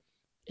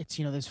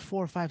there's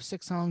 4, 5,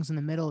 6 songs in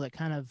the middle that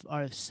kind of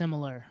are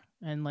similar,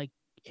 and like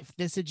if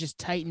this had just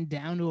tightened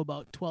down to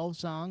about 12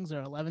 songs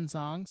or 11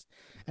 songs,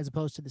 as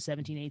opposed to the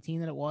 17, 18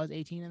 that it was,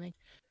 18 I think,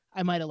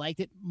 I might have liked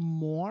it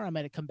more. I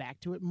might have come back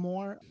to it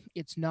more.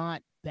 It's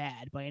not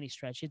bad by any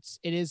stretch. It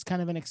is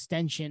kind of an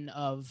extension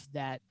of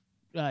that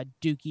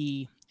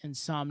Dookie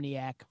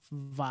Insomniac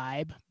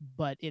vibe,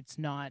 but it's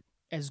not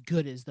as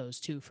good as those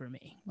two for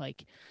me.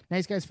 Like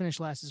Nice Guys Finish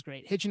Last is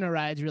great. Hitchin' a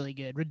Ride's really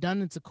good.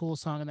 Redundant's a cool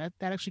song, and that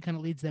actually kind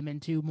of leads them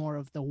into more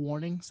of the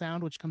Warning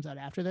sound, which comes out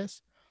after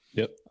this.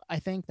 Yep. I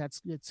think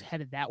it's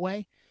headed that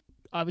way.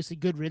 Obviously,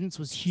 Good Riddance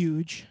was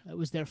huge. It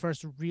was their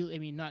first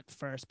not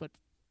first, but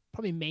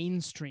probably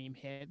mainstream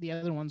hit. The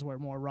other ones were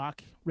more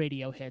rock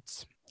radio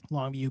hits,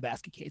 Longview,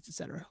 Basket Case,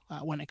 etc.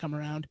 When I come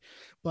around.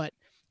 But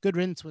Good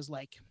Riddance was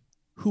like,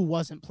 who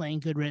wasn't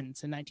playing Good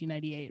Riddance in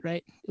 1998,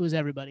 right? It was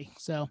everybody.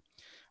 So,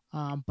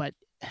 but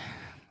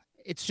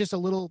it's just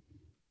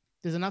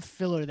there's enough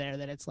filler there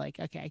that it's like,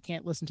 okay, I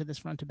can't listen to this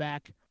front to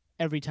back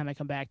every time I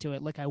come back to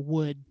it like I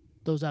would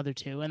those other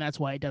two. And that's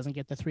why it doesn't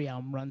get the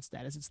 3-album run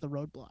status. It's the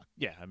roadblock.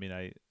 Yeah, I mean,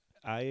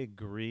 I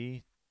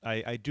agree.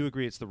 I do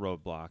agree it's the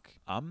roadblock.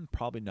 I'm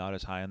probably not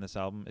as high on this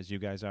album as you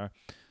guys are.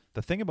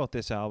 The thing about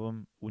this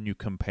album, when you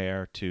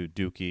compare to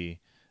Dookie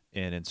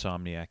and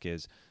Insomniac,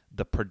 is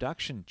the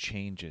production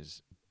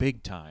changes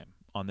big time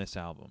on this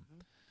album.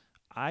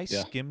 I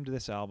skimmed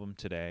this album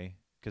today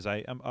because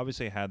I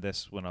obviously had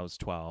this when I was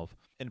 12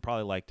 and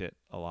probably liked it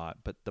a lot.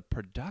 But the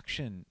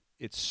production,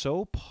 it's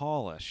so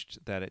polished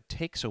that it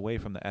takes away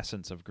from the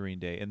essence of Green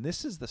Day. And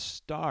this is the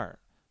start.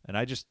 And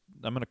I'm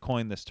going to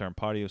coin this term,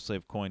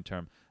 Audioslave coin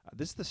term.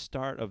 This is the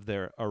start of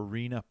their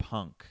arena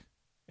punk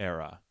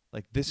era.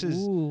 Like this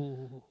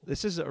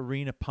is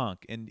arena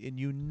punk, and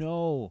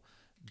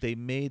they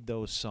made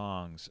those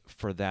songs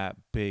for that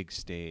big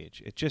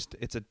stage.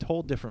 It's a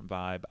whole different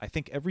vibe. I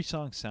think every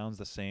song sounds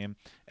the same.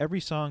 Every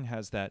song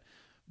has that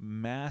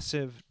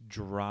massive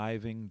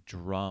driving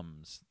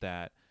drums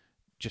that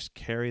just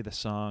carry the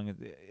song.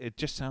 It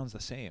just sounds the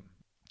same.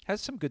 Has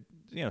some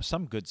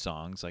good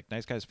songs, like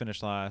Nice Guys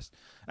Finish Last.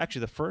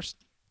 Actually, the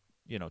first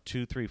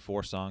 2, 3,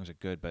 4 songs are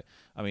good, but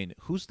I mean,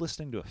 who's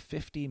listening to a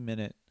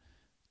 50-minute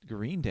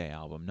Green Day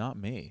album? Not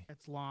me.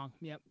 It's long.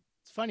 Yep.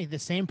 It's funny. The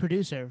same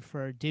producer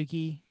for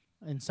Dookie,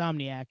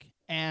 Insomniac,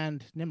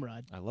 and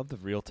Nimrod. I love the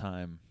real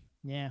time.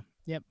 Yeah.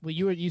 Yep. Well,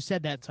 you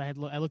said that, so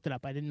I looked it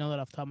up. I didn't know that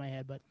off the top of my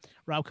head, but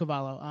Rob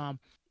Cavallo.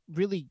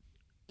 Really,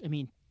 I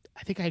mean,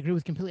 I think I agree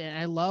with completely. And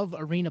I love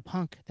arena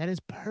punk. That is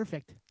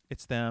perfect.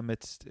 It's them.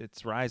 It's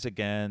Rise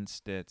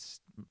Against. It's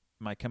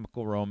My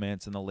Chemical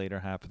Romance in the later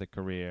half of the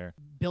career.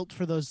 Built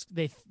for those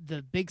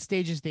the big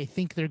stages they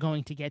think they're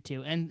going to get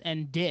to,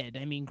 and did.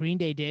 I mean, Green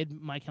Day did.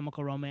 My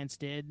Chemical Romance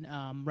did.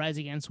 Rise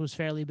Against was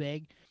fairly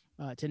big,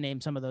 to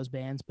name some of those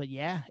bands. But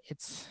yeah,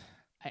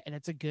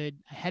 that's a good.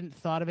 I hadn't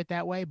thought of it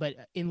that way, but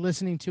in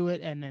listening to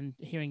it and then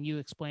hearing you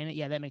explain it,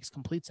 yeah, that makes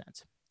complete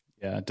sense.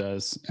 Yeah, it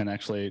does. And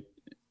actually,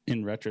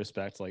 in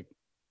retrospect, like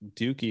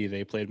Dookie,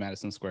 they played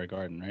Madison Square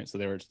Garden, right? So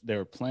they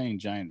were playing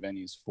giant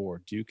venues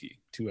for Dookie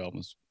 2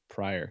 albums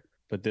prior.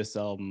 But this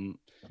album,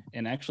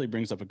 and actually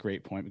brings up a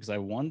great point, because I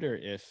wonder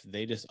if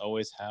they just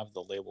always have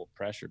the label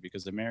pressure,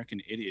 because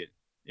American Idiot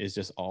is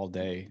just all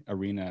day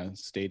arena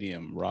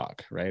stadium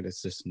rock, right?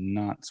 It's just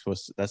not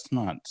that's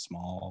not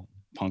small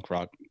punk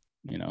rock,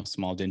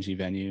 small dingy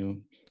venue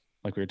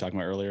like we were talking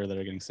about earlier that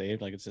are getting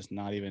saved. Like it's just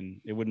not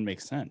even, it wouldn't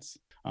make sense.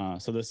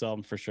 So this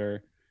album for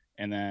sure.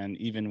 And then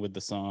even with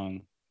the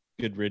song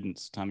Good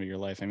Riddance, Time of Your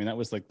Life, I mean, that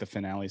was like the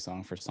finale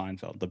song for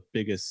Seinfeld, the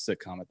biggest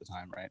sitcom at the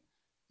time, right?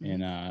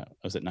 In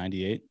was it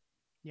 98?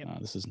 Yep.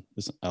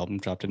 This album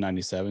dropped in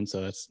 97,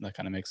 so that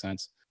kind of makes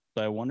sense.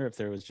 But I wonder if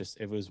if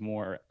it was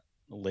more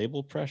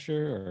label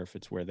pressure or if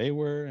it's where they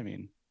were. I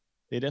mean,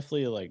 they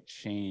definitely like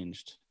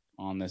changed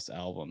on this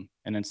album.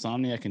 And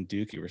Insomniac and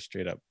Dookie were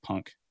straight up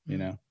punk,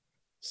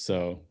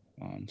 So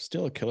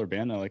still a killer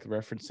band. I like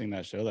referencing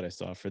that show that I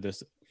saw for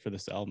this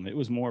album. It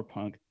was more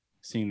punk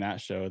seeing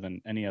that show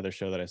than any other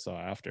show that I saw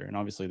after. And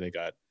obviously they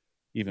got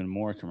even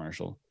more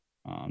commercial.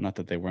 Not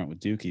that they weren't with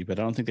Dookie, but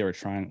I don't think they were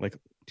trying, like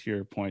to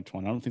your point,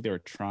 Twan, I don't think they were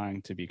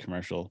trying to be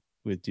commercial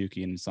with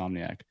Dookie and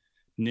Insomniac.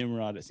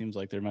 Nimrod, it seems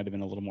like there might have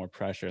been a little more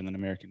pressure, and then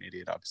American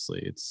Idiot,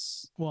 obviously,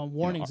 it's... Well,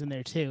 Warning's in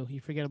there, too. You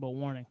forget about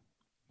Warning.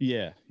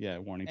 Yeah,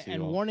 Warning, too.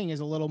 And Warning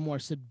is a little more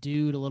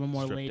subdued, a little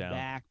more laid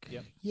back.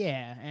 Yep.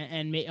 Yeah,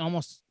 and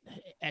almost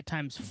at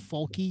times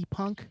folky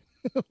punk,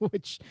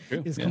 which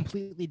is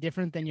completely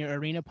different than your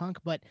arena punk,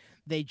 but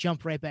they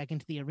jump right back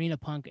into the arena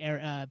punk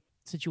era,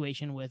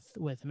 situation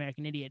with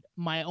American Idiot.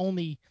 My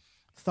only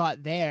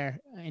thought there,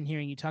 in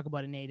hearing you talk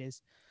about it, Nate,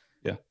 is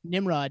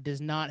Nimrod does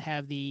not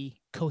have the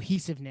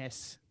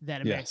cohesiveness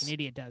that American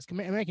Idiot does.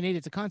 American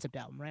Idiot's a concept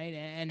album, right?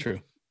 And true.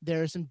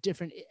 There are some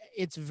different,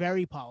 it's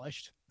very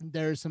polished.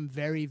 There are some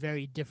very,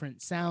 very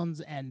different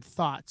sounds and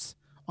thoughts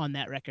on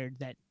that record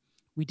that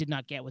we did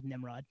not get with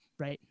Nimrod,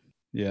 right?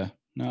 Yeah,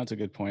 no, that's a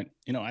good point.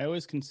 I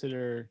always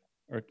consider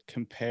or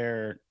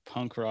compare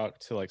punk rock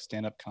to like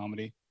stand-up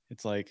comedy.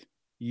 It's like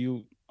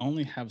you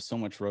only have so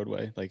much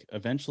roadway. Like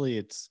eventually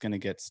it's going to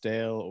get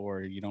stale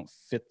or you don't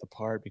fit the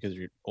part because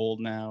you're old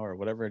now or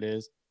whatever it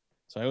is.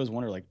 So I always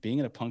wonder, like, being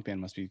in a punk band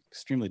must be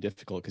extremely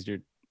difficult because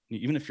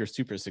even if you're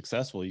super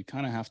successful, you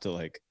kind of have to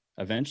like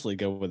eventually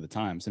go with the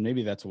times. And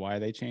maybe that's why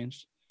they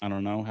changed. I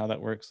don't know how that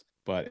works,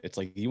 but it's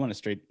like you want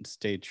to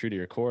stay true to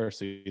your core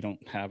so you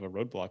don't have a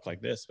roadblock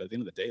like this. But at the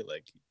end of the day,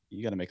 like,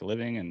 you got to make a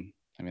living. And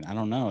I mean, I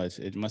don't know.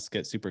 It must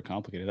get super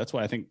complicated. That's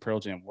why I think Pearl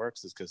Jam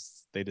works, is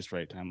because they just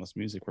write timeless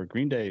music, where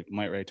Green Day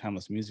might write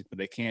timeless music, but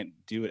they can't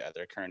do it at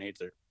their current age.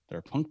 They're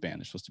a punk band.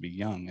 They're supposed to be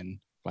young and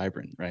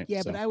vibrant, right?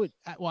 Yeah, but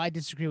I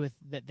disagree with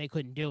that. They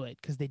couldn't do it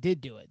because they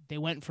did do it. They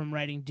went from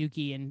writing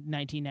Dookie in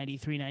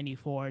 1993,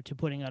 94 to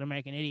putting out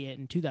American Idiot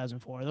in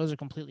 2004. Those are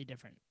completely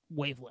different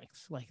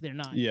wavelengths. Like, they're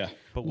not. Yeah.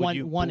 But would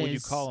you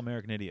call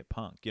American Idiot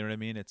punk? You know what I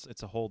mean? It's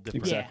a whole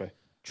different. Exactly. Yeah,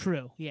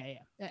 true. Yeah.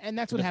 And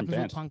that's what happens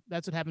with punk.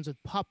 That's what happens with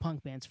pop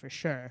punk bands for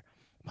sure.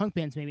 Punk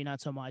bands maybe not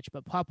so much,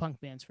 but pop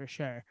punk bands for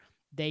sure.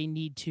 They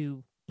need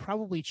to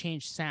probably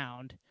change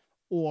sound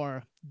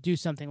or do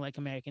something like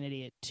American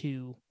Idiot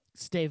to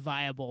stay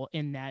viable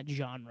in that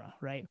genre,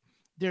 right?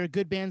 There are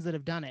good bands that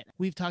have done it.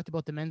 We've talked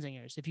about the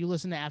Menzingers. If you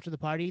listen to After the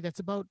Party, that's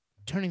about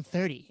turning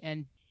 30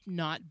 and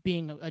not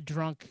being a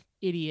drunk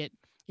idiot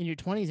in your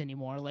 20s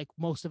anymore, like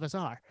most of us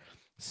are.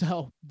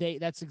 So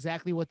that's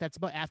exactly what that's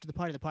about. After the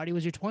Party. The party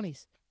was your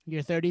 20s.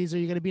 Your 30s, or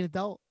you're going to be an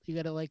adult. You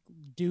got to like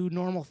do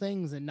normal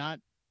things and not,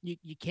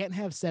 you can't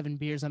have 7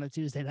 beers on a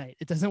Tuesday night.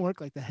 It doesn't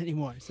work like that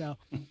anymore. So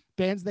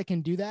bands that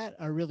can do that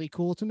are really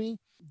cool to me.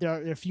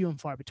 They're few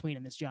and far between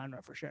in this genre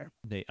for sure.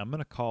 Nate, I'm going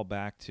to call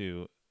back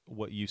to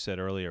what you said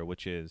earlier,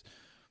 which is,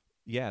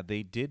 yeah,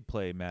 they did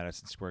play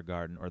Madison Square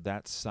Garden or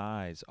that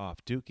size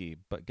off Dookie,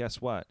 but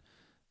guess what?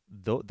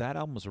 That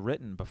album was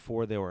written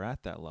before they were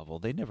at that level.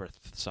 They never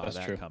saw That's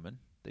that true. coming.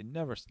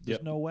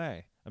 There's no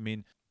way. I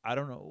mean, I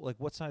don't know, like,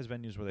 what size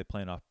venues were they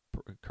playing off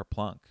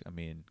Kerplunk? I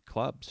mean,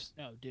 clubs.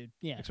 Oh, dude.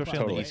 Yeah. Especially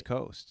on the East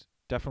Coast.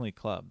 Definitely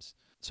clubs.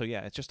 So,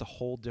 yeah, it's just a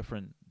whole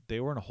different, they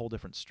were in a whole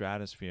different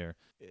stratosphere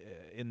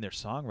in their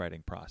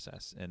songwriting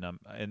process.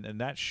 And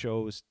that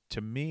shows,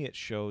 to me, it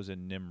shows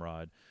in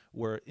Nimrod,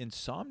 where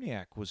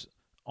Insomniac was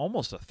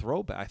almost a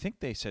throwback. I think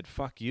they said,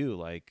 fuck you,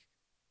 like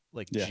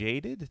Yeah.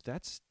 Jaded.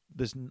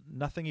 There's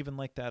nothing even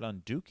like that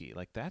on Dookie.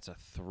 Like, that's a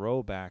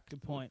throwback.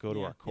 Good point. Go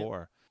to our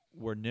core.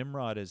 Where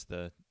Nimrod is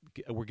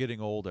we're getting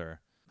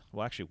older.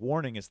 Well, actually,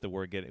 Warning is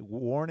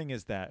Warning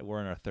is that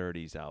we're in our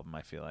 30s album,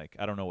 I feel like.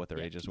 I don't know what their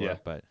ages were,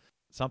 but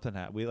something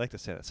happened. We like to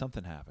say that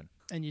something happened.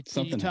 And you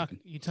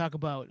talk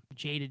about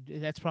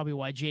Jaded. That's probably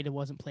why Jaded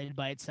wasn't played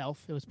by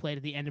itself. It was played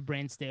at the end of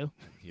Brain Stew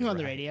on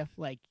the radio.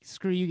 Like,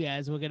 screw you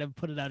guys. We're going to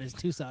put it out as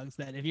 2 songs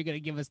then. If you're going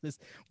to give us this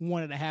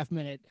 1.5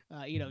 minute,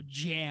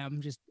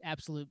 jam, just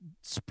absolute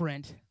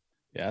sprint.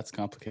 Yeah, it's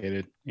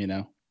complicated,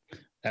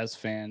 as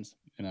fans,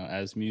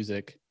 as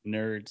music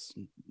nerds,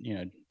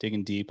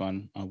 digging deep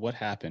on what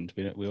happened.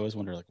 We always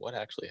wonder, like, what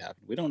actually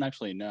happened. We don't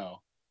actually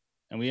know.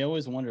 And we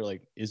always wonder,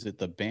 like, is it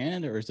the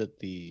band or is it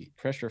the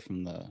pressure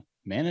from the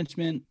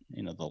management,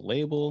 the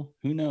label?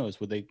 Who knows?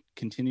 Would they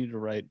continue to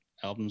write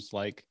albums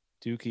like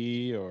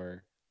Dookie,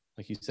 or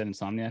like you said,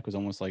 Insomniac was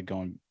almost like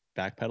going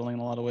backpedaling in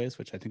a lot of ways,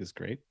 which I think is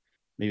great.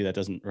 Maybe that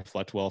doesn't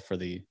reflect well for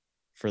the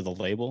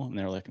label. And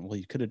they're like, well,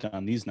 you could have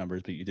done these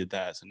numbers, but you did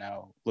that. So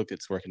now look,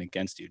 it's working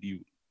against you. Do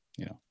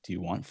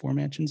you want 4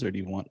 mansions or do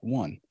you want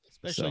 1?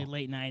 Especially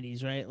late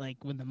 90s, right? Like,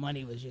 when the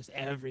money was just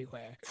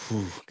everywhere.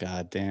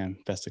 God damn,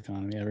 best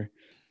economy ever.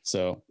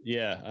 So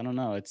yeah, I don't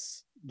know.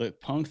 It's the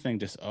punk thing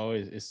just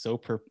always is so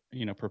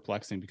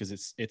perplexing because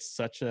it's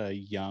such a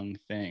young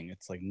thing.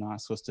 It's like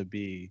not supposed to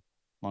be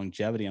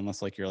longevity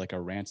unless like you're like a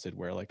Rancid,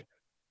 where like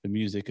the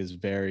music is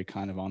very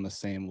kind of on the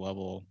same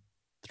level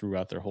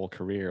throughout their whole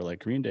career. Like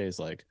Green Day is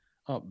like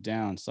up,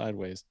 down,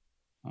 sideways.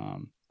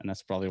 And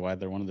that's probably why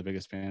they're one of the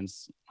biggest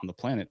bands on the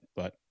planet.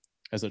 But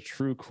as a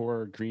true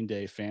core Green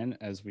Day fan,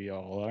 as we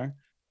all are,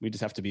 we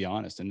just have to be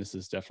honest. And this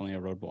is definitely a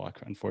roadblock,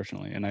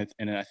 unfortunately. And I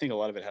think a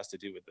lot of it has to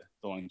do with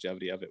the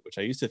longevity of it, which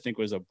I used to think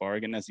was a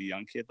bargain as a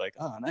young kid. Like,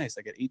 oh, nice,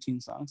 I get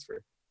 18 songs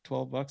for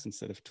 $12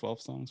 instead of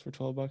 12 songs for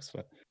 $12.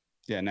 But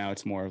yeah, now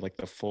it's more like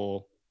the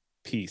full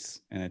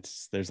piece, and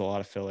there's a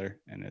lot of filler,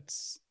 and it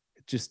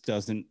just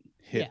doesn't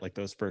hit like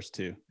those first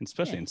 2,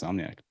 especially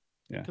Insomniac.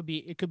 Yeah.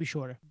 It could be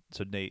shorter.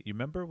 So Nate, you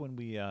remember when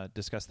we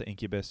discussed the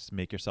Incubus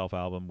Make Yourself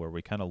album, where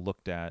we kind of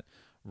looked at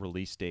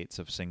release dates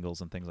of singles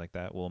and things like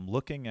that? Well, I'm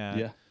looking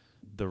at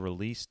the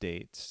release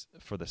dates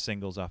for the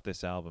singles off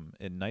this album,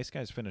 and Nice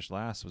Guys Finished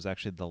Last was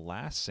actually the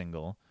last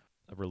single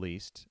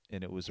released,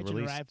 and it was Hitchin'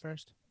 released. a Ride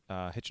first.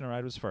 Hitchin' a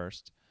Ride was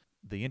first.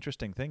 The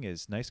interesting thing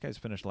is, Nice Guys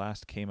Finished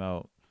Last came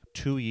out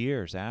 2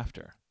 years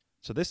after.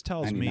 So this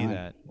tells 99. me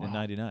that in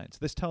 '99. So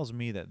this tells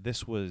me that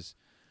this was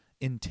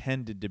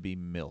intended to be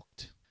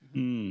milked.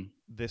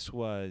 This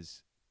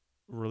was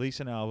release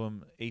an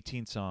album,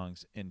 18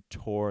 songs, and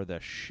tour the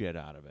shit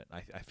out of it.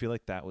 I feel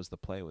like that was the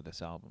play with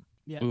this album.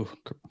 Yeah. Ooh,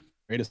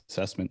 great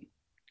assessment.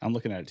 I'm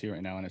looking at it too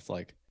right now, and it's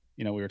like,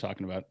 we were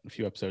talking about a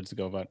few episodes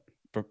ago about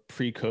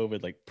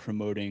pre-COVID, like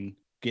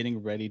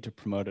getting ready to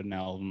promote an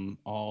album,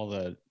 all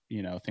the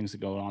things that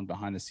go on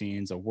behind the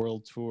scenes, a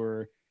world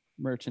tour,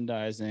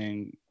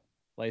 merchandising,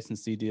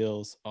 licensee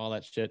deals, all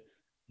that shit.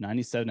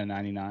 97 to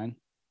 99,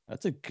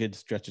 that's a good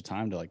stretch of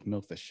time to like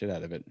milk the shit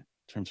out of it in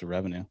terms of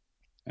revenue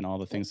and all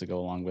the things that go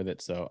along with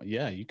it. So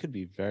yeah, you could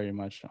be very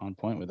much on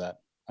point with that.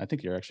 I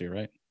think you're actually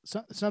right.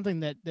 Something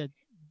that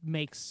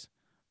makes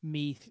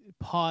me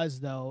pause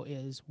though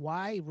is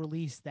why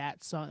release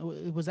that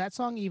song? Was that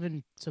song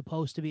even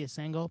supposed to be a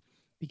single?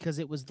 Because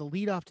it was the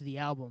lead off to the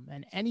album,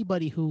 and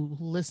anybody who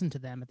listened to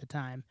them at the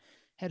time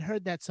had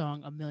heard that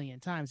song a million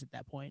times at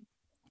that point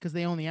because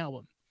they own the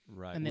album.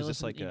 Right. And was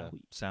this like a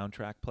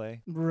soundtrack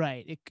play?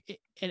 Right.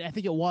 And I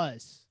think it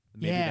was.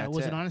 Maybe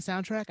was it on a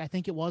soundtrack? I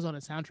think it was on a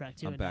soundtrack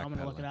too. I'm going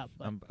to look it up.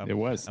 It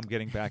was. I'm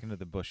getting back into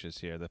the bushes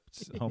here. The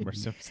Homer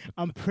Simpson.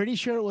 I'm pretty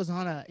sure it was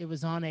on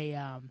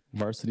a.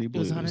 Varsity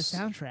Blues. It was on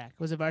a soundtrack.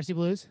 Was it Varsity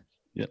Blues?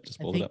 Yep. Just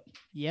pulled it up.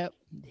 Yep.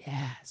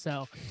 Yeah.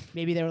 So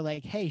maybe they were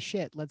like, "Hey,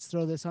 shit, let's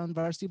throw this on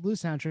Varsity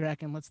Blues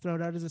soundtrack and let's throw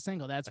it out as a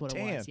single." That's what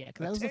it was. Yeah.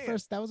 Because that was the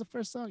first. That was the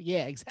first song.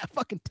 Yeah. Exactly.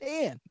 Fucking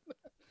Tan.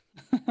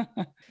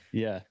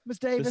 Yeah. Miss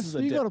Davis,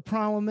 will you go to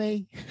prom with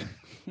me?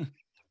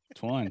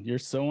 Twan, you're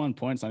so on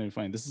point. It's not even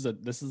funny. This is a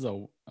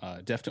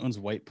Deftones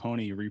White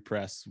Pony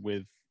repress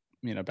with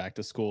back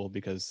to school,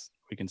 because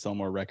we can sell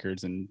more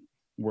records and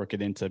work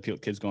it into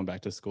kids going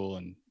back to school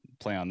and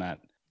play on that.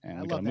 And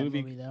I we love got a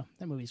movie. That movie though.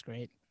 That movie's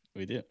great.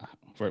 We did.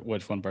 For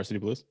which one? Varsity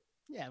Blues.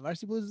 Yeah,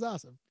 Varsity Blues is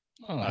awesome.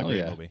 Oh,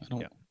 great movie.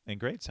 Yeah, and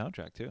great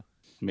soundtrack too.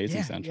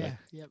 Amazing soundtrack.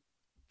 Yeah. Yep.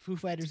 Foo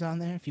Fighters on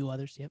there. A few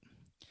others. Yep.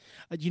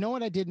 You know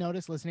what I did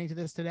notice listening to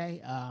this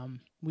today?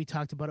 We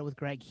talked about it with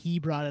Greg. He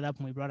brought it up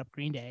when we brought up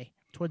Green Day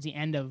towards the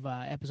end of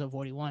episode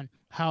 41,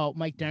 how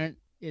Mike Dirnt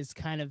is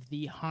kind of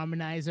the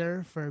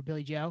harmonizer for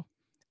Billy Joe.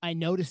 I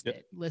noticed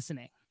it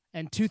listening,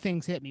 and two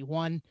things hit me.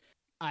 One,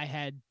 I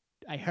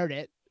heard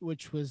it,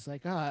 which was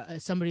like,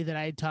 somebody that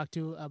I had talked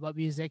to about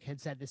music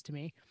had said this to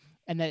me.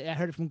 And then I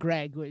heard it from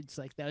Greg, which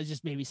like, that was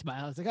just made me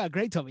smile. I was like, oh,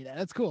 Greg told me that.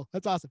 That's cool.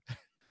 That's awesome.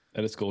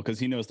 That is cool, because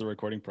he knows the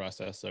recording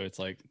process. So it's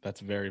like, that's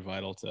very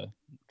vital to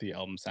the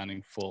album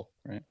sounding full,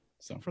 right?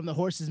 So from the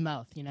horse's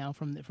mouth,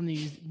 from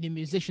the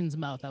musician's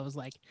mouth, I was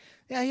like,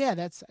 yeah,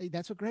 that's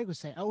what Greg was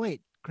saying. Oh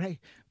wait, Greg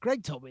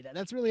told me that.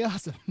 That's really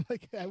awesome.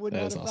 Like, I would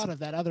not have thought of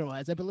that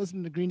otherwise. I've been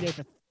listening to Green Day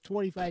for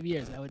 25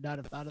 years. I would not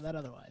have thought of that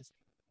otherwise.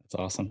 That's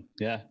awesome.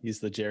 Yeah, he's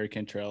the Jerry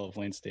Cantrell of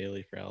Lane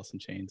Staley for Alice in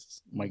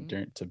Chains. Mike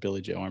Dirnt to Billy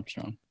Joe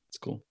Armstrong. It's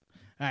cool.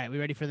 All right, we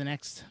ready for the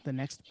next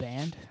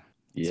band?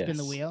 Yes. Spin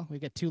the wheel. We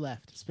got two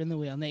left. Spin the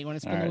wheel. Nate, you want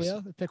to spin the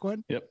wheel? Pick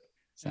one. Yep.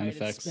 Sound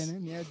effects.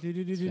 Spinning. Yeah.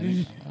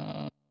 Do.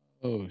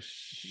 Oh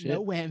shit!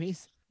 No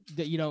whammies.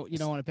 You don't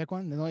want to pick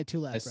one? There's only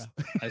two left, bro.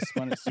 I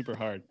spun it super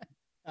hard.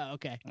 Oh,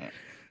 okay.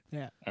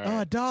 Yeah. All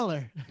right.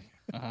 $1.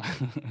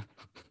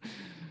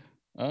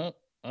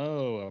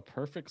 A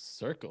perfect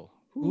circle.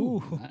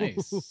 Ooh,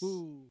 nice.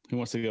 Who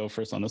wants to go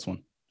first on this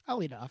one? I'll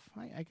lead off.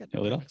 I got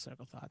no perfect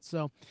circle thoughts.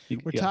 So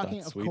we're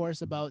talking, of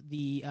course, about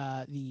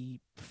the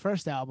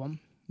first album,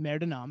 Mare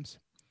de Noms,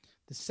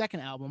 the second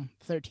album,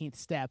 13th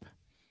Step,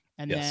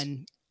 and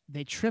then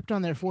they tripped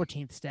on their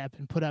 14th step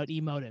and put out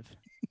Emotive.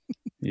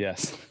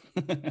 Yes.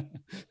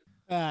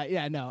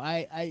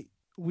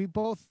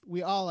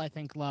 We all, I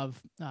think, love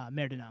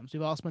Mare de Noms.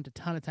 We've all spent a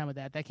ton of time with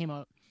that. That came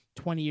out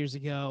 20 years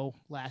ago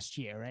last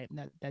year, right?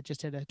 That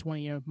just hit a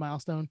 20-year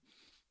milestone.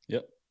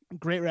 Yep.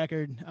 Great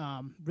record.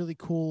 Really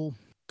cool.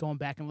 Going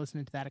back and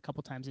listening to that a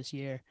couple times this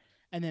year.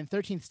 And then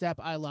 13th Step,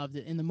 I loved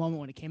it in the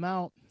moment when it came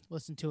out.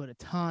 Listened to it a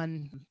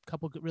ton. A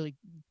couple really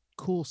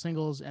cool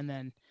singles, and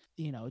then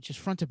just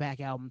front to back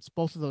albums.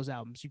 Both of those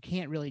albums, you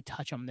can't really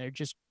touch them. They're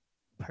just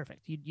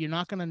perfect. You're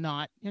not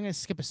gonna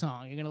skip a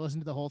song. You're gonna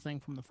listen to the whole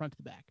thing from the front to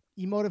the back.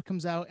 Emotive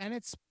comes out, and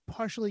it's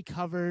partially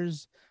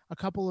covers a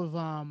couple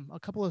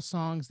of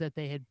songs that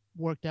they had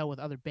worked out with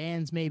other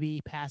bands.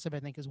 Maybe Passive, I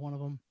think, is one of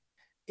them.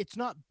 It's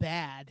not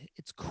bad.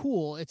 It's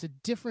cool. It's a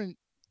different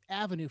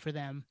avenue for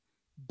them,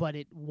 but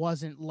it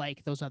wasn't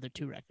like those other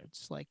two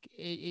records. Like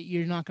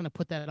you're not gonna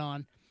put that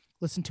on,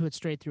 listen to it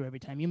straight through every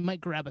time. You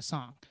might grab a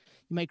song.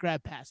 You might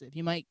grab Passive.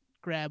 You might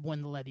grab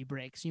When the Levee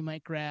Breaks. You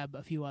might grab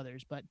a few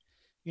others, but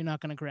you're not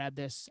going to grab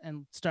this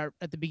and start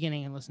at the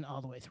beginning and listen all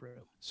the way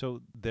through.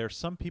 So there's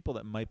some people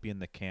that might be in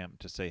the camp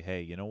to say,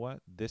 hey, you know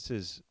what? This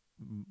is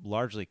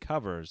largely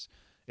covers.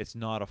 It's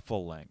not a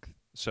full length.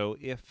 So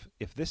if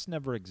this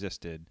never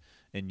existed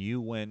and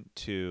you went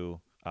to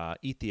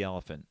Eat the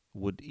Elephant,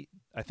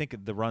 I think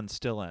the run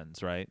still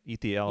ends, right?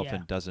 Eat the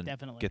Elephant doesn't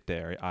get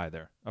there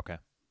either. Okay.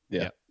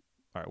 Yeah.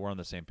 All right, we're on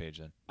the same page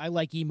then. I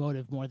like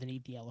Emotive more than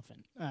Eat the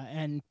Elephant,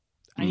 and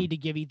I need to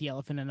give Eat the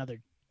Elephant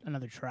another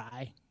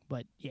try.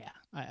 But yeah,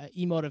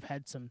 Emotive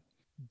had some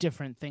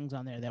different things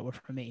on there that were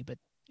for me, but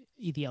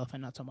Eat the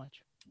Elephant not so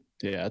much.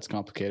 Yeah, it's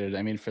complicated.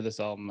 I mean, for this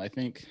album, I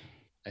think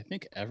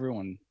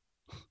everyone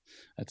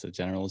that's a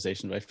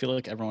generalization, but I feel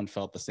like everyone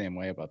felt the same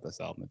way about this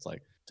album. It's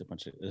like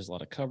there's a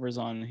lot of covers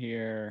on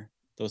here.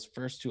 Those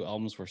first two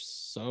albums were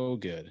so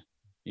good,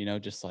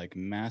 just like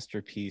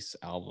masterpiece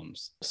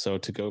albums. So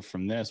to go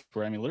from this,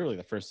 where I mean, literally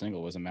the first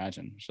single was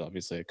Imagine, which is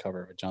obviously a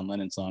cover of a John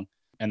Lennon song.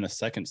 And the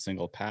second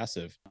single,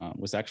 Passive,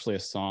 was actually a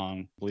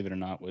song, believe it or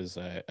not, was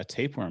a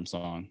Tapeworm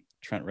song,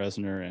 Trent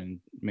Reznor and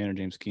Maynard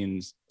James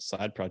Keenan's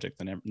side project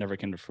that never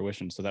came to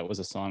fruition. So that was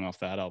a song off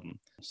that album.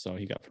 So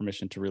he got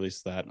permission to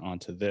release that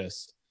onto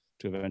this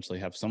to eventually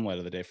have some light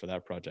of the day for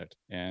that project.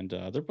 And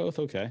they're both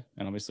okay.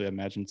 And obviously, I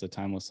imagine it's a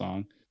timeless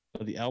song.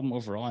 But the album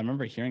overall, I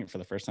remember hearing it for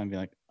the first time, being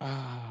like, you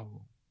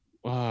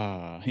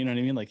know what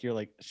I mean? Like, you're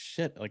like,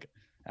 shit, like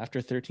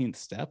after 13th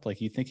Step,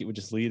 like you think it would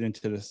just lead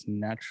into this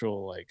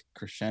natural like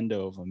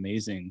crescendo of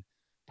amazing,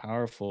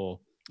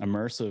 powerful,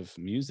 immersive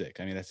music.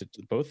 I mean,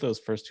 both those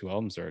first two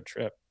albums are a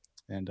trip.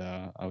 And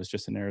I was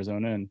just in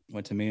Arizona and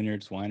went to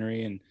Maynard's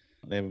Winery, and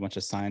they have a bunch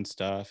of signed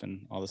stuff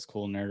and all this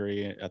cool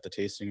nerdery at the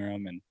tasting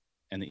room and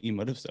the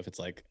emotive stuff. It's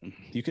like,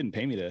 you couldn't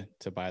pay me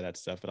to buy that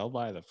stuff, but I'll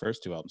buy the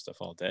first two album stuff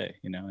all day,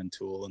 and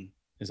Tool and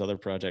his other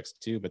projects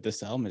too. But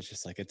this album is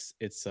just like,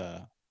 it's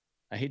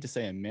I hate to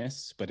say a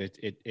miss, but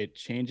it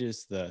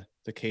changes the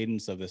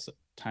cadence of this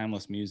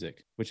timeless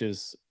music, which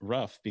is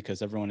rough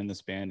because everyone in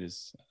this band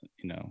is,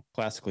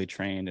 classically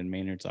trained, and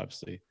Maynard's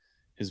obviously,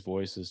 his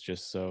voice is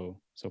just so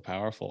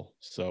powerful.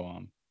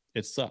 So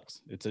it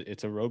sucks. It's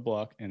a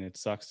roadblock, and it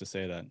sucks to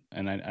say that.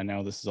 And I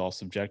know this is all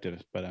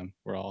subjective, but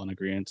we're all in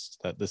agreement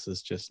that this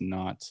is just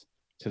not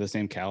to the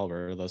same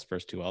caliber of those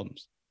first two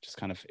albums. Just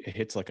kind of, it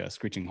hits like a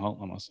screeching halt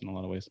almost in a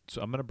lot of ways.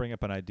 So I'm going to bring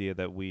up an idea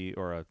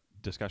or a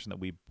discussion that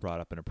we brought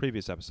up in a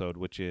previous episode,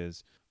 which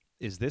is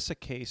this a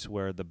case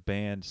where the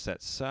band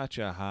set such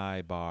a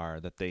high bar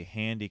that they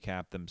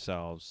handicap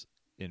themselves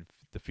in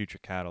the future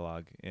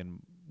catalog? And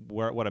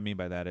what I mean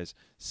by that is,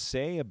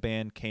 say a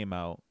band came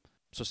out,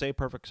 so say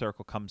Perfect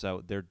Circle comes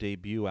out, their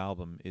debut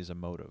album is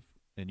Emotive,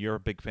 and you're a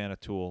big fan of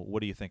Tool. What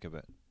do you think of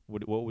it?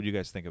 What would you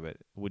guys think of it?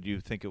 Would you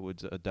think it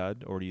was a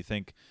dud, or do you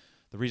think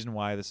the reason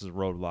why this is a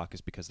roadblock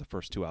is because the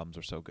first two albums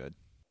are so good?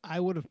 I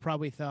would have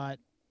probably thought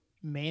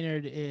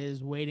Maynard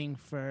is waiting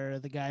for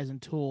the guys in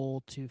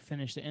Tool to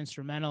finish the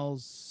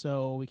instrumentals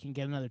so we can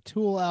get another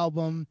Tool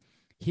album.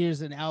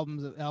 Here's an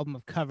album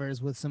of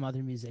covers with some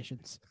other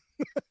musicians.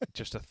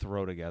 Just to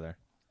throw together.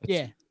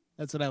 Yeah,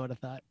 that's what I would have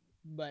thought.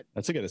 But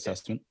that's a good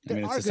assessment.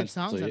 There are good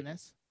songs on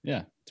this.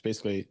 Yeah, it's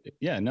basically,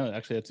 no,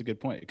 actually, that's a good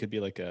point. It could be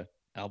like a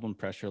album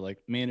pressure, like,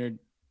 Maynard,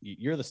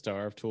 you're the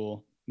star of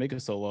Tool. Make a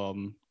solo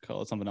album,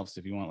 call it something else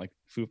if you want, like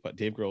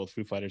Dave Grohl with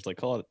Foo Fighters, like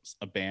call it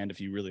a band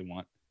if you really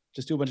want.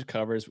 Just do a bunch of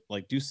covers,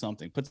 like do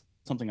something, put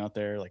something out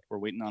there. Like, we're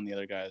waiting on the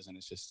other guys, and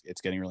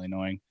it's getting really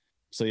annoying.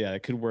 So yeah,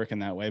 it could work in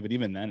that way. But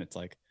even then, it's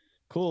like,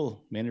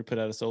 cool, Maynard put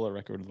out a solo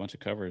record with a bunch of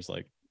covers.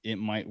 Like, it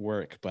might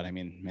work, but I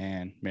mean,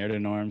 man, Merit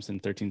of Norms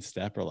and 13th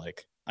Step are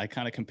like, I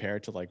kind of compare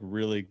it to like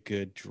really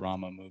good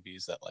drama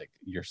movies that like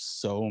you're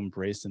so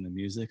embraced in the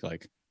music,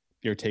 like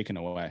you're taken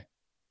away.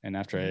 And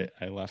after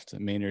I left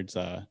Maynard's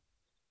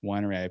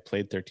winery, I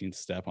played 13th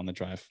Step on the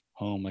drive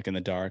home, like in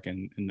the dark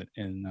and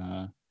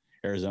in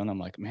Arizona. I'm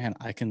like, man,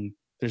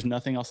 there's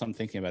nothing else I'm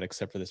thinking about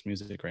except for this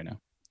music right now.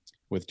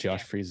 With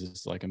Josh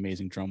Freese's like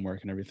amazing drum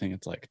work and everything,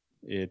 it's like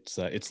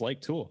it's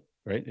like Tool,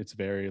 right? It's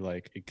very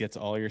like, it gets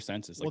all your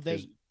senses. Like, well,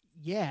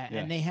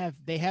 and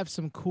they have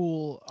some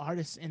cool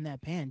artists in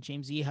that band.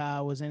 James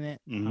Iha was in it.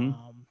 Mm-hmm.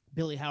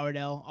 Billy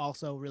Howardell,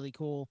 also really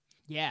cool.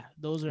 Yeah,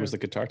 those are. Was the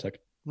guitar tech.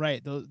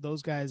 Right,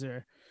 those guys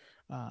are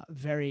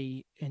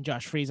very. And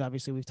Josh Freese,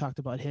 obviously, we've talked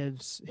about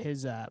his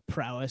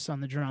prowess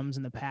on the drums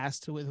in the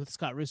past with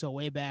Scott Russo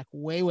way back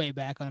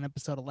on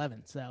episode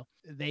 11. So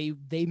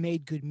they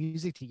made good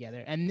music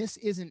together. And this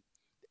isn't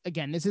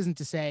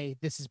to say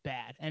this is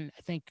bad. And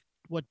I think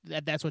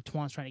that's what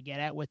Twan's trying to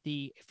get at with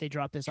if they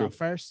drop this off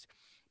first.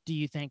 Do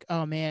you think,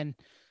 oh man,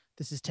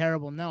 this is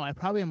terrible? No, I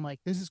probably am like,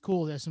 this is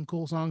cool. There's some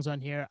cool songs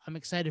on here. I'm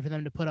excited for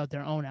them to put out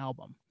their own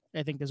album.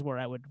 I think is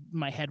where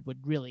my head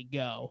would really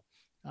go.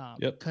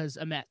 Because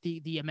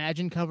the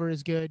Imagine cover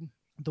is good.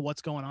 The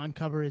What's Going On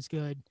cover is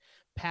good.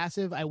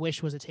 Passive, I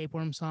wish was a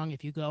Tapeworm song.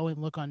 If you go and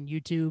look on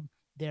YouTube,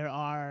 there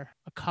are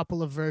a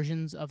couple of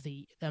versions of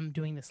them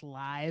doing this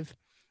live,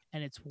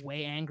 and it's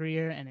way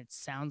angrier and it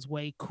sounds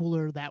way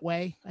cooler that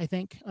way, I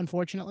think,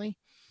 unfortunately.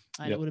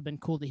 And it would have been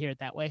cool to hear it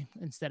that way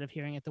instead of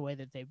hearing it the way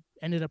that they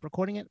ended up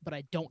recording it, but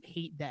I don't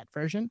hate that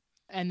version.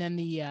 And then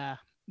the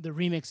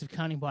remix of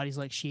Counting Bodies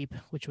Like Sheep,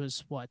 which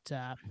was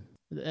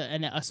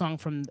a song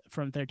from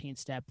 13th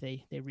Step,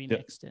 they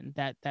remixed, and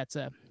that's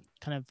a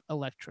kind of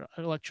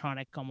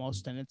electronic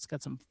almost, and it's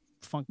got some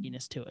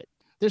funkiness to it.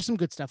 There's some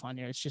good stuff on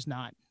here. It's just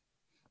not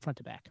front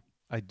to back.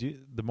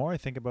 The more I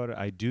think about it,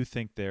 I do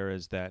think there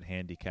is that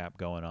handicap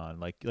going on.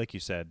 Like you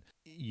said,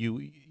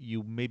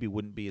 you maybe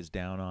wouldn't be as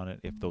down on it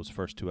if those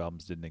first two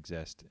albums didn't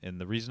exist. And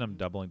the reason I'm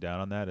doubling down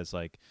on that is,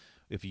 like,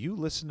 if you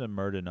listen to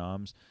Murder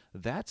Noms,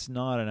 that's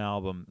not an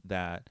album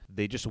that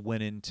they just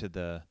went into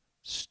the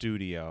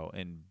studio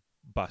and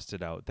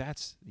busted out.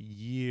 That's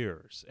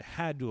years. It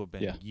had to have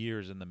been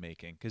years in the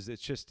making, because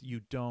it's just,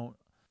 you don't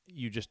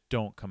you just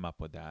don't come up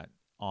with that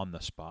on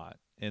the spot.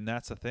 And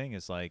that's the thing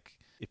is like,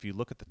 if you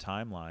look at the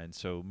timeline,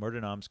 so Murder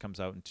Noms comes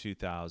out in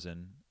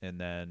 2000, and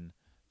then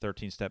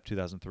 13 Step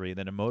 2003, and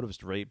then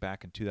Emotive's right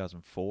back in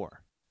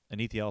 2004.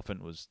 And Eat the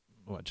Elephant was,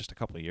 what, just a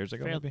couple of years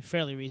ago, maybe?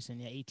 Fairly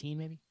recent, yeah, 18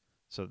 maybe.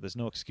 So there's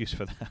no excuse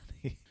for that.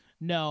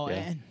 No, Yeah.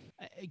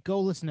 and go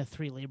listen to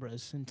Three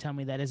Libras and tell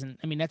me that isn't.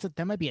 I mean,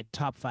 that might be a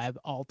top 5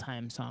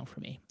 all-time song for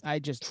me. I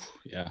just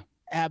Yeah.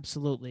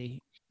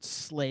 absolutely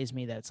slays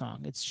me, that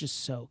song. It's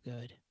just so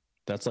good.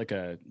 That's like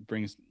a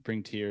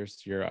bring tears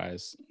to your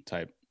eyes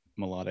type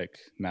melodic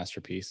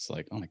masterpiece.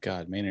 Like, oh my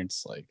God,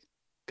 Maynard's like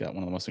got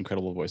one of the most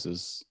incredible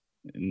voices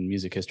in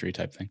music history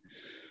type thing.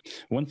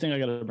 One thing I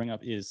got to bring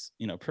up is,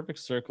 Perfect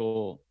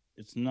Circle,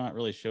 it's not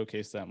really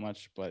showcased that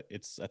much, but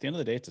it's at the end of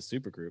the day, it's a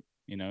super group.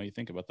 You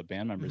think about the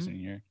band members in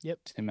here. Yep.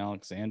 Tim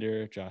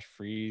Alexander, Josh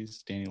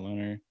Freese, Danny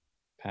Lohner,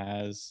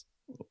 Paz,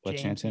 James,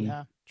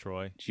 LeChanton,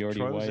 Troy. Geordie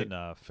Troy was White.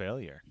 in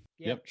Failure.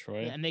 Yep,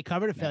 Troy. Yeah, and they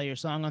covered a Failure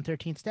song on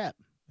 13th Step.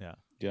 Yeah.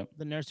 Yep.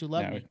 The Nurse Who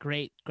Loved Now Me.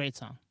 Great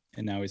song.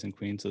 And now he's in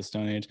Queens of the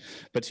Stone Age.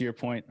 But to your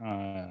point,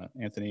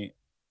 Anthony,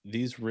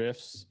 these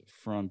riffs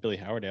from Billy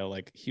Howerdale,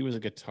 like he was a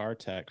guitar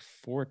tech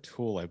for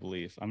Tool, I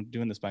believe. I'm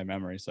doing this by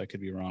memory, so I could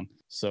be wrong.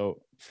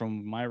 So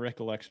from my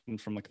recollection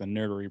from like the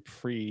nerdery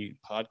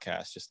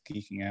pre-podcast, just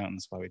geeking out, and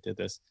that's why we did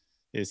this,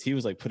 is he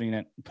was like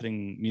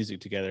putting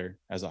music together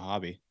as a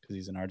hobby because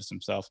he's an artist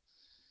himself.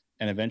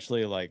 And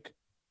eventually like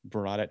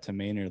brought it to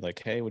Maynard, like,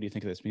 hey, what do you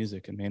think of this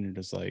music? And Maynard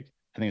was like,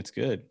 I think it's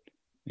good.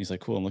 And he's like,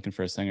 cool, I'm looking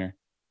for a singer.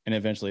 And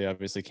eventually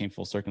obviously came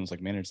full circle. And was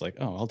like, Maynard's like,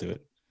 oh, I'll do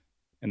it.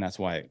 And that's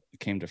why it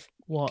came to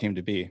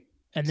be.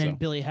 And then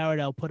Billy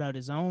Howerdale put out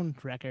his own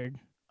record.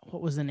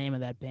 What was the name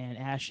of that band?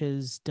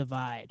 Ashes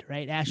Divide,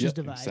 right? Ashes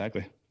Divide.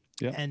 Exactly.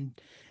 Yeah.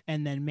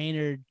 And then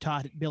Maynard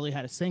taught Billy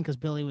how to sing because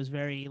Billy was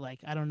very like,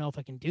 I don't know if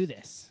I can do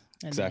this.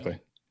 And exactly.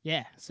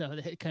 So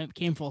it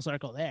came full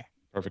circle there.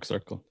 Perfect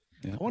circle.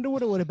 Yeah. I wonder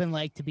what it would have been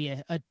like to be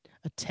a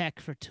tech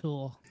for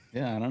Tool.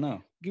 Yeah, I don't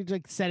know. You're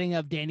like setting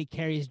up Danny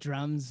Carey's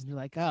drums, and you're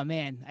like, oh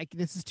man,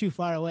 this is too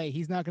far away.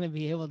 He's not going to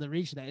be able to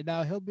reach that.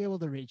 No, he'll be able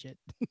to reach it.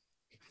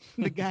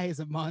 The guy is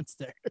a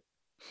monster.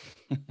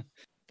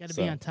 Got to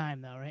be on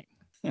time though, right?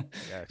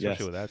 Yeah,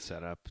 especially with that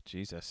setup.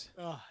 Jesus.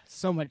 Oh,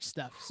 so much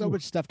stuff. So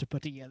much stuff to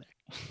put together.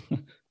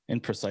 In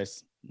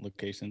precise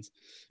locations,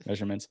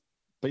 measurements.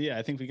 But yeah,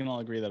 I think we can all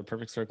agree that A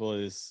Perfect Circle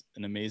is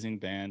an amazing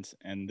band.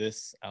 And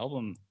this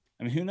album,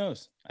 I mean, who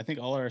knows? I think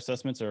all our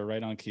assessments are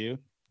right on cue.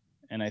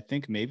 And I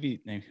think maybe,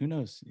 who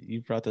knows?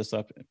 You brought this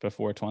up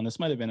before, Twan. This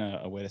might have been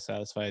a way to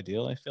satisfy a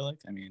deal, I feel like.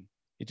 I mean,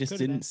 it just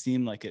didn't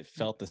seem like it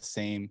felt the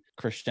same.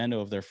 Crescendo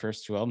of their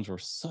first 2 albums were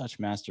such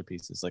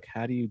masterpieces. Like,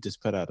 how do you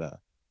just put out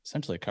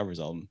essentially a covers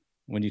album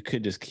when you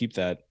could just keep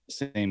that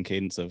same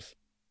cadence of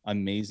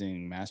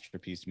amazing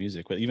masterpiece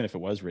music, but even if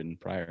it was written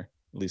prior,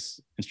 at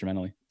least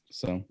instrumentally.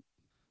 So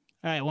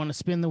all right, want to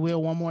spin the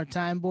wheel one more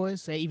time,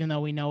 boys? Even though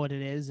we know what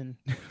it is and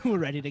we're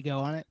ready to go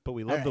on it. But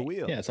we love the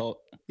wheel. Yeah, it's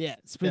all. Yeah,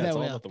 spin that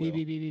wheel. Beep,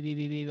 beep, beep, beep, beep,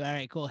 beep, beep. All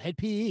right, cool. Head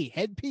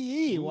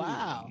PE.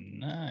 Wow.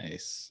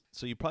 Nice.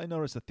 So you probably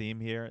noticed the theme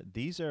here.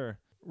 These are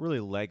really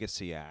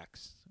legacy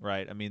acts,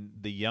 right? I mean,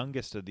 the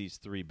youngest of these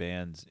 3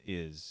 bands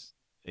is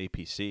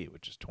APC,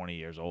 which is 20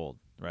 years old,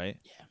 right?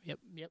 Yeah,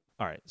 yep.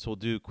 All right, so we'll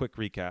do a quick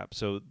recap.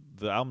 So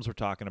the albums we're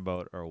talking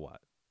about are what?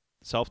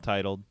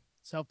 Self-titled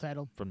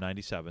from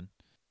 97.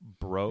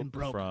 Broke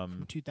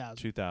from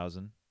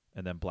 2000,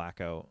 and then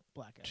Blackout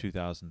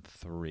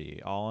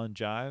 2003. All on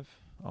Jive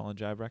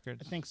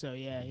Records. I think so.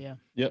 Yeah.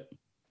 Yep.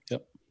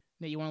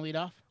 Nate, you want to lead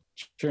off?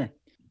 Sure.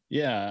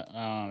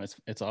 Yeah.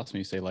 It's awesome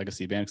you say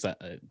legacy band because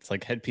it's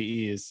like Head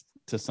PE is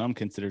to some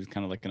considered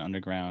kind of like an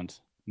underground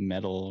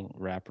metal,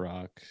 rap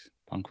rock,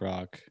 punk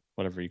rock,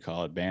 whatever you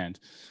call it, band.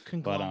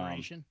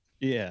 Conglomeration.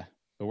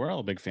 But we're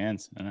all big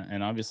fans,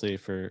 and obviously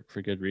for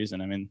good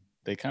reason. I mean,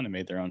 they kind of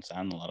made their own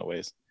sound in a lot of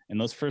ways. And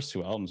those first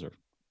 2 albums are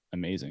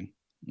amazing,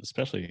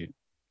 especially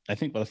I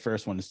think the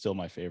first one is still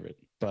my favorite.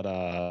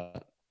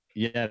 But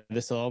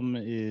this album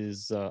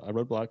is a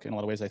roadblock in a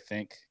lot of ways, I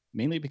think,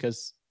 mainly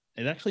because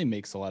it actually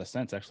makes a lot of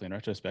sense, actually, in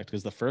retrospect,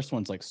 because the first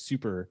one's like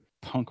super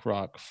punk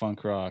rock,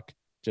 funk rock,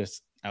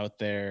 just out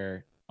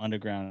there,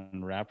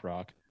 underground rap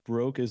rock.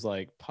 Broke is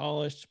like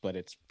polished, but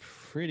it's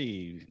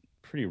pretty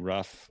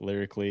rough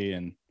lyrically.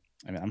 And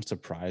I mean, I'm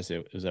surprised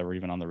it was ever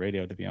even on the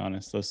radio, to be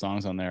honest. Those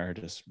songs on there are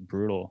just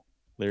brutal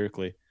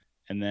lyrically.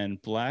 And then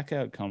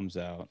Blackout comes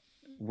out.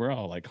 We're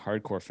all like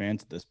hardcore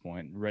fans at this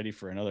point, ready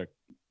for another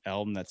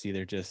album that's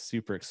either just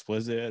super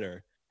explicit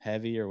or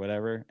heavy or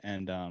whatever.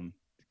 And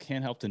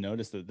can't help to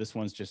notice that this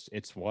one's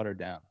it's watered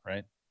down,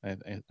 right?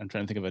 I'm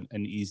trying to think of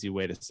an easy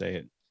way to say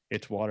it.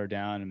 It's watered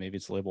down, and maybe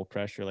it's label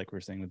pressure, like we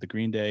were saying with the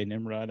Green Day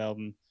Nimrod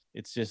album.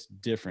 It's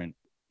just different.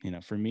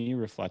 For me,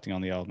 reflecting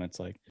on the album, it's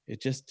like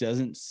it just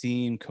doesn't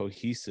seem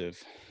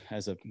cohesive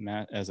as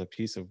a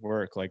piece of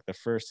work. Like the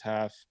first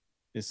half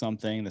is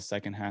something, the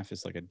second half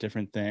is like a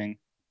different thing.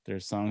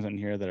 There's songs on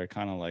here that are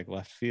kind of like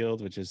left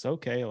field, which is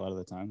okay a lot of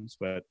the times.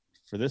 But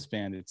for this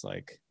band, it's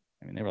like,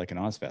 I mean, they were like an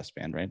Ozfest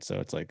band, right?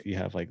 So it's like you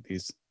have like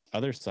these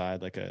other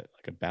side, like a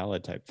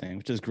ballad type thing,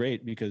 which is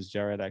great because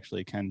Jared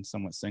actually can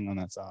somewhat sing on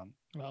that song.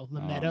 Well,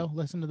 the Meadow.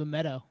 Listen to the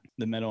Meadow.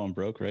 The Meadow on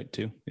Broke, right,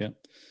 too. Yeah.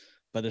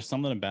 But there's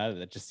something about it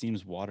that just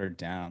seems watered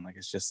down. Like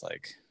it's just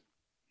like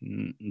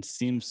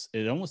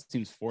it almost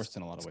seems forced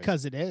in a lot of ways.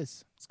 Because it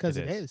is. It's because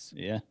it is.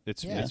 Yeah.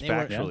 It's they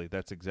factually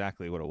that's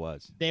exactly what it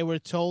was. They were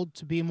told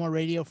to be more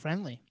radio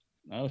friendly.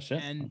 Oh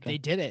shit. And they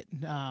did it.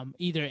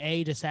 Either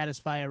A, to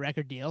satisfy a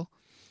record deal,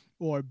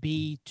 or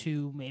B,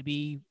 to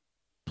maybe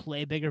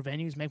play bigger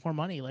venues, make more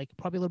money. Like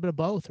probably a little bit of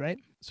both, right?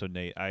 So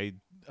Nate, I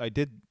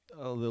did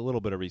a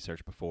little bit of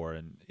research before,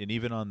 and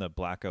even on the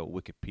Blackout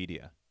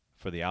Wikipedia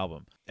for the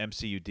album,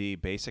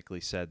 MCUD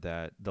basically said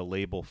that the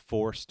label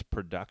forced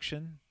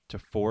production to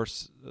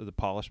force the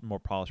more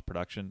polished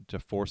production to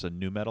force a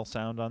nu metal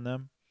sound on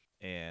them,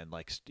 and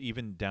like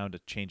even down to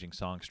changing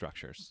song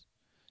structures.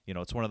 You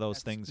know, it's one of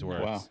those things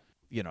where it's,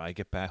 you know, I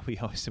get back. We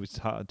always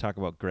talk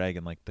about Greg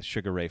and like the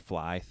Sugar Ray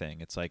Fly thing.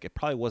 It's like it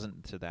probably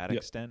wasn't to that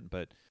extent,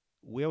 but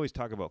we always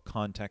talk about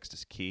context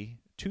is key.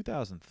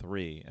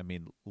 2003, I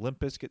mean, Limp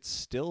Bizkit's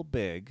still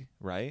big,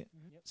 right?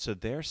 Yep. So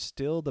they're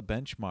still the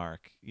benchmark,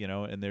 you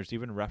know, and there's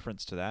even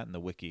reference to that in the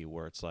wiki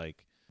where it's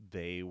like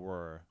they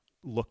were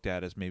looked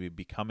at as maybe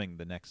becoming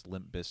the next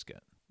Limp Bizkit.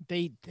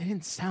 They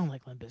didn't sound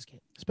like Limp Bizkit,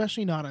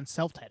 especially not on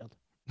self-titled.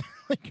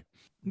 Like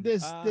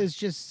there's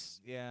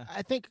just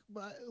I think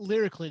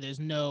lyrically there's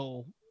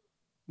no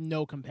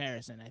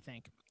comparison. I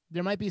think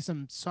there might be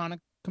some sonic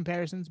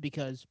comparisons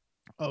because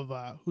of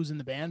who's in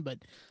the band, but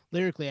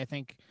lyrically I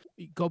think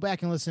go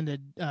back and listen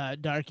to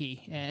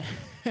Darky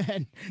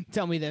and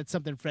tell me that's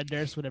something Fred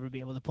Durst would ever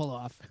be able to pull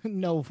off.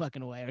 No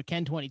fucking way. Or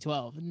Ken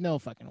 2012, no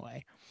fucking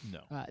way.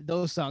 No.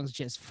 Those songs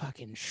just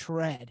fucking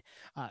shred.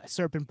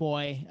 Serpent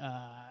Boy,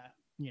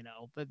 you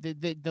know, but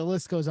the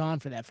list goes on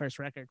for that first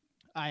record.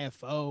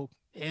 IFO,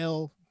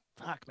 Hill,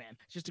 fuck man,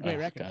 it's just a great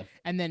record. God.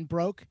 And then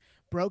Broke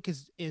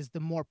is the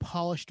more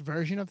polished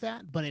version of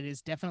that, but it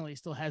is definitely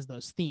still has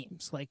those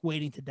themes like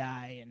Waiting to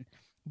Die and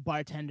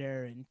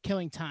Bartender and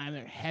Killing Time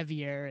are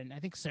heavier, and I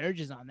think Serge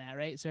is on that,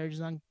 right? Serge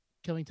is on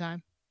Killing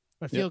Time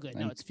or Feel Good.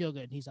 No, it's Feel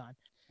Good. He's on.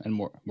 And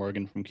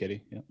Morgan from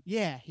Kitty.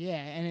 Yeah,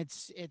 and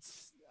it's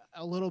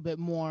a little bit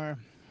more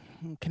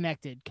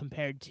connected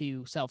compared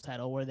to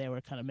Self-Titled where they were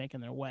kind of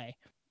making their way.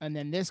 And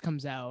then this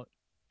comes out,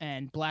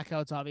 and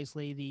Blackout's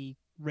obviously the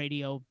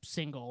radio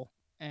single,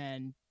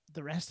 and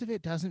the rest of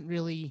it doesn't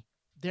really.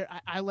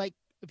 I like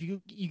if you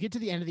get to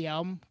the end of the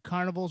album,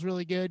 Carnival's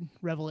really good,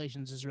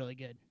 Revelations is really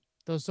good.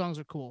 Those songs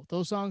are cool.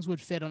 Those songs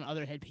would fit on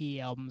other Hed PE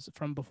albums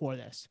from before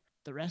this.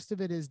 The rest of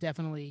it is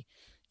definitely,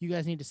 you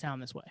guys need to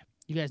sound this way.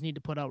 You guys need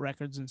to put out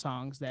records and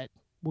songs that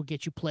will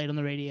get you played on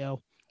the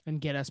radio and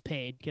get us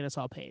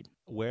all paid.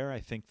 Where I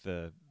think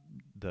the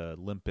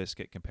Limp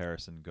Bizkit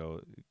comparison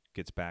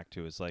gets back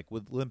to is like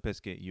with Limp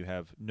Bizkit, you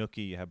have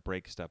Nookie, you have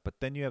Break Stuff, but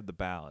then you have the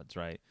ballads,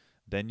 right?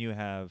 Then you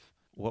have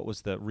what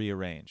was the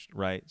Rearranged,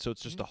 right? So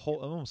it's just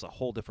almost a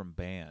whole different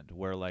band.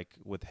 Where like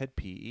with Hed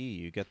PE,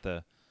 you get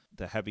the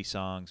heavy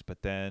songs,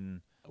 but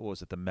then what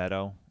was it? The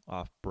Meadow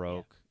off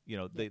Broke. Yeah. You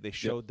know, they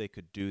showed they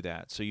could do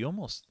that. So you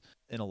almost,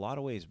 in a lot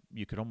of ways,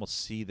 you could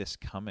almost see this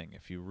coming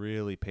if you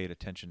really paid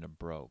attention to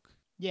Broke.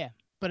 Yeah,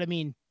 but I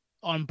mean,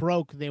 on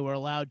Broke, they were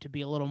allowed to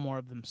be a little more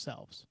of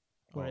themselves.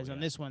 Whereas on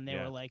this one, they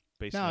were like,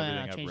 based on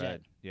everything I've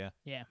read. That.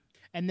 Yeah.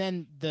 And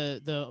then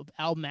the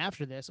album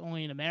after this,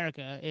 Only in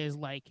America, is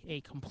like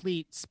a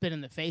complete spin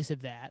in the face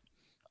of that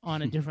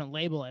on a different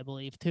label, I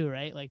believe, too,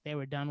 right? Like they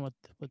were done with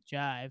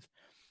Jive.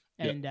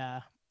 And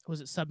was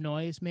it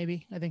Subnoise,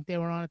 maybe? I think they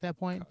were on at that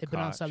point. They've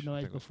been on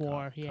Subnoise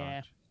before.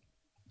 Yeah. Koch.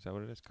 Is that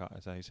what it is? Is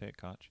that how you say it,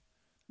 Koch?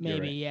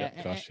 Maybe, right.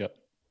 yeah. Koch,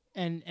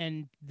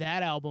 And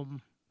that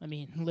album, I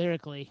mean,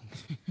 lyrically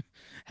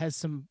has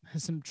some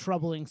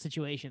troubling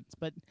situations,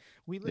 but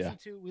we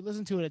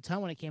listened to it a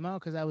ton when it came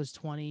out because I was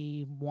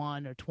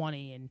 21 or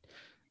 20 and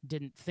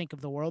didn't think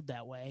of the world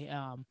that way.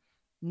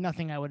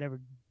 Nothing I would ever,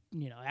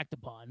 act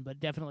upon,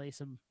 but definitely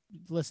some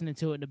listening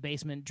to it in the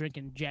basement,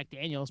 drinking Jack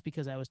Daniels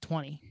because I was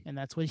 20 and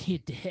that's what you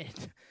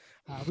did.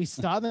 We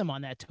saw them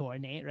on that tour,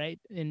 Nate, right?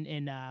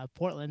 In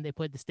Portland, they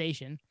played the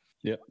station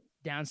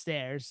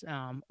downstairs.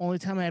 Only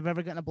time I've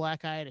ever gotten a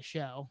black eye at a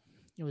show.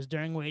 It was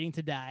during Waiting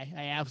to Die.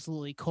 I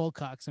absolutely cold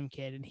cocked some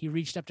kid, and he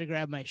reached up to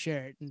grab my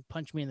shirt and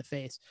punched me in the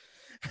face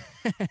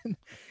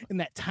in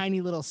that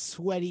tiny little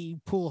sweaty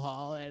pool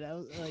hall. And I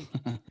was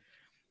like,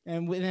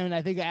 and then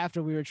I think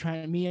after we were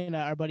me and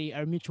our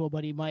mutual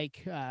buddy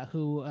Mike,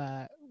 who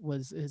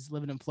is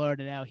living in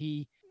Florida now,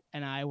 he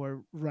and I were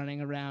running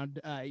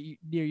around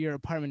near your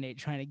apartment, Nate,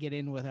 trying to get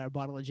in with our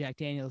bottle of Jack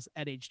Daniels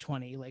at age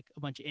 20, like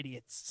a bunch of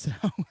idiots.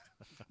 So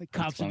the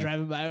cops are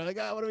driving by. We're like,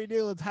 oh, what do we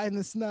do? Let's hide in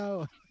the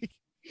snow.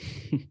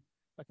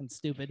 Fucking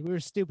stupid. We were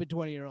stupid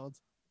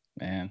 20-year-olds.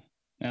 Man,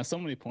 now so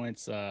many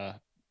points and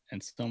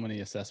so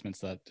many assessments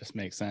that just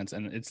make sense.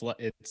 And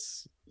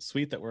it's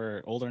sweet that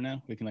we're older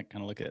now. We can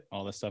kind of look at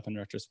all this stuff in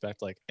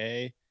retrospect. Like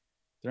they're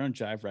on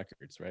Jive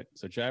Records, right?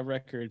 So Jive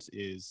Records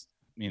is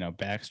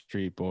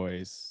Backstreet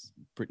Boys,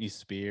 Britney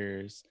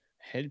Spears,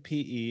 Hed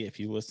PE. If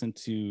you listen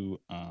to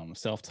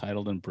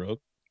Self-Titled and Broke,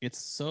 it's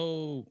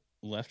so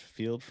left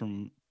field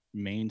from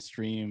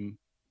mainstream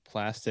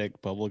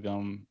plastic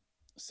bubblegum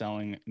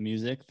selling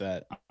music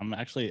that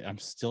I'm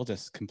still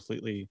just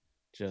completely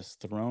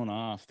just thrown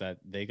off that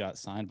they got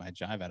signed by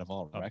Jive out of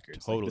all I'm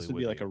records. totally this would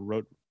with be like you. a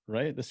road,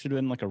 right? This should have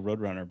been like a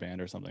Roadrunner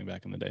band or something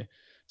back in the day.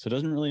 So it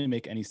doesn't really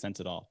make any sense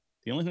at all.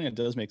 The only thing that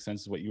does make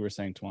sense is what you were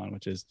saying, Tuan,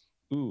 which is,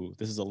 ooh,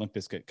 this is a Limp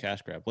Bizkit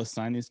cash grab. Let's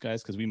sign these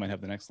guys because we might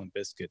have the next Limp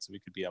Bizkit. So we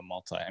could be a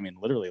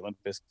literally Limp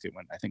Bizkit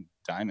went, I think,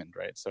 diamond,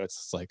 right? So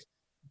it's like,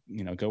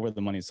 go where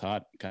the money's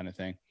hot kind of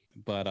thing.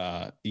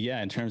 But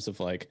yeah, in terms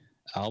of like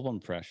album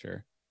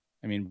pressure,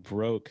 I mean,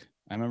 Broke,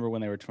 I remember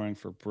when they were touring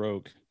for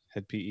Broke,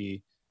 Hed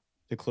PE,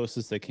 the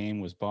closest they came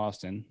was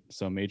Boston,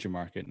 so major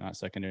market, not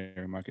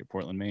secondary market,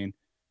 Portland, Maine.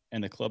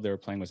 And the club they were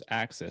playing was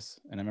Axis.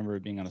 And I remember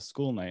being on a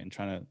school night and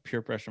trying to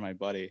peer pressure my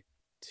buddy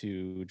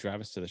to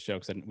drive us to the show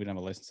because we didn't have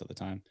a license at the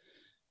time.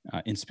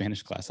 In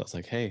Spanish class, I was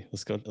like, hey,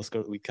 let's go.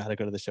 We got to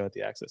go to the show at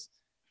the Axis.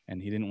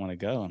 And he didn't want to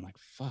go. I'm like,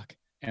 fuck.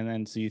 And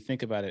then so you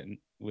think about it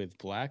with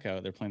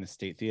Blackout, they're playing the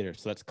State Theater.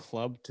 So that's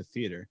club to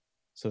theater.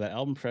 So that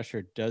album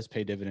pressure does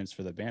pay dividends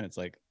for the band. It's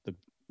like the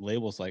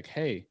label's like,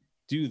 hey,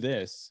 do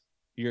this.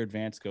 Your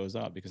advance goes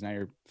up because now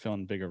you're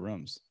filling bigger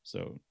rooms.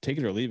 So take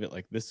it or leave it.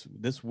 Like this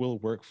will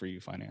work for you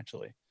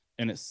financially.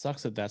 And it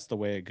sucks that that's the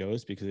way it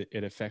goes because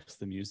it affects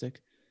the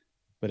music.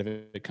 But if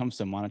it comes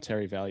to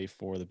monetary value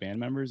for the band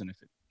members, and if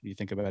you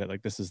think about it,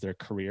 like this is their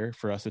career,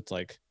 for us, it's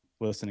like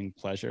listening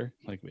pleasure.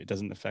 Like it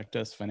doesn't affect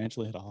us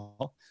financially at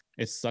all.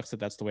 It sucks that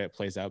that's the way it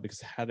plays out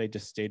because had they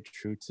just stayed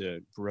true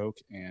to Broke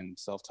and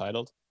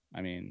Self-Titled,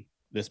 I mean,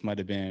 this might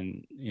have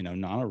been,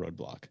 not a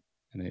roadblock.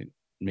 And it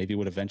maybe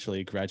would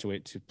eventually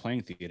graduate to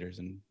playing theaters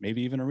and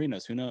maybe even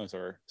arenas, who knows,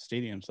 or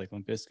stadiums like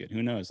Limp Bizkit,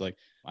 who knows? Like,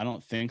 I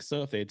don't think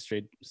so. If they had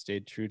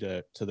stayed true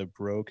to the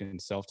Broke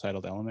and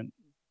Self-Titled element,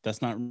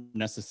 that's not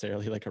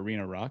necessarily like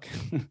arena rock.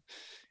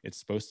 It's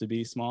supposed to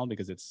be small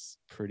because it's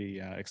pretty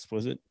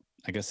explicit.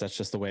 I guess that's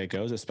just the way it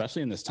goes,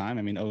 especially in this time.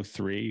 I mean,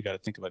 03, you got to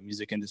think about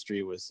music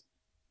industry was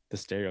the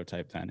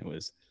stereotype then. It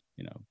was,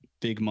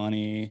 big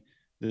money.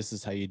 This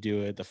is how you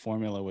do it. The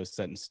formula was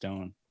set in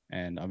stone.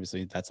 And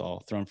obviously that's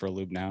all thrown for a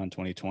loop now in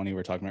 2020. We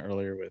were talking about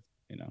earlier with,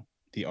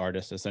 the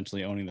artist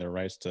essentially owning their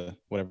rights to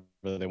whatever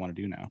they want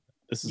to do now.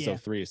 This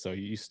is 03, so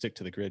you stick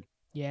to the grid.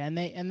 Yeah, and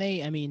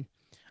they I mean,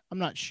 I'm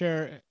not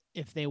sure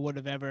if they would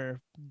have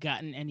ever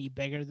gotten any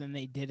bigger than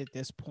they did at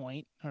this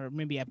point, or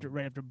maybe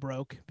right after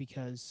Broke,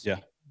 because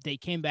they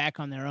came back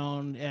on their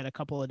own at a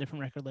couple of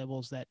different record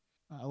labels that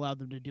allowed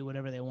them to do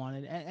whatever they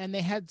wanted. And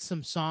they had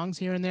some songs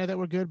here and there that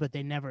were good, but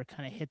they never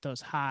kind of hit those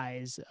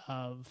highs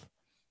of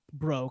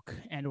Broke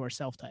and or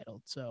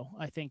Self-Titled. So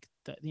I think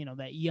that,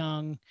 that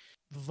young,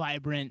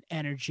 vibrant,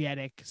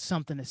 energetic,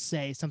 something to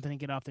say, something to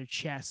get off their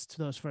chest,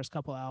 those first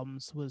couple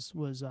albums was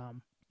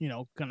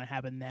going to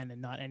happen then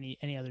and not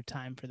any other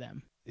time for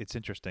them. It's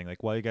interesting.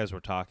 Like while you guys were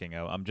talking,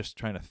 I'm just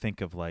trying to think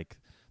of like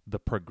the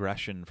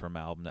progression from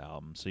album to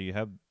album. So you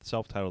have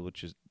Self-Titled,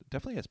 which is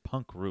definitely has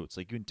punk roots.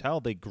 Like you can tell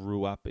they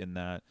grew up in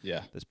that.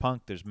 Yeah. There's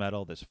punk, there's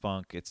metal, there's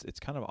funk. It's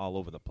kind of all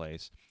over the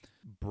place.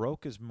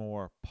 Broke is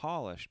more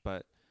polished,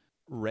 but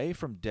Ray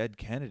from Dead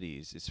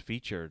Kennedys is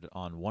featured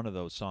on one of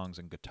those songs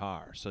in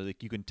guitar. So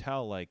like you can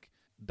tell like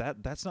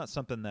that's not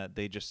something that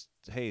they just,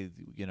 hey,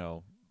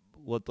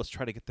 let's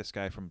try to get this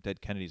guy from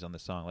Dead Kennedys on the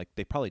song. Like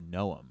they probably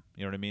know him.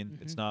 You know what I mean?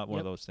 Mm-hmm. It's not one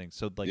of those things.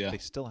 So like they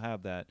still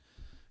have that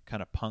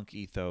kind of punk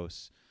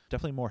ethos.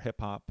 Definitely more hip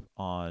hop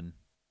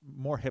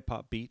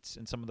beats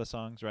in some of the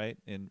songs, right?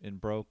 In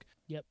Broke.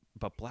 Yep.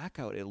 But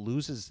Blackout, it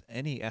loses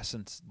any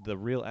essence, the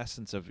real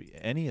essence of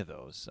any of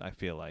those. I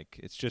feel like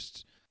it's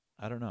just,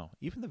 I don't know.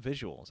 Even the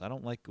visuals, I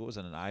don't like. What was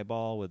it, an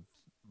eyeball with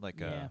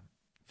like a?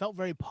 Felt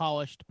very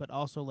polished, but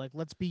also like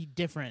let's be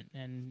different,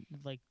 and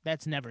like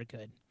that's never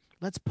good.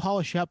 Let's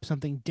polish up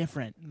something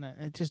different.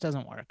 It just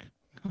doesn't work.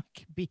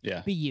 Be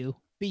you.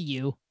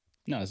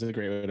 No, this is a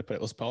great way to put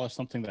it. Let's polish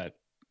something that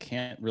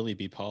can't really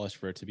be polished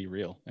for it to be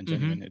real and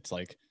genuine. Mm-hmm. It's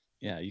like,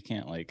 you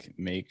can't like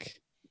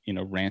make,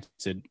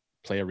 Rancid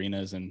play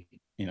arenas and,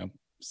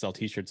 sell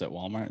t-shirts at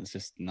Walmart. It's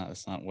just not,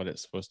 it's not what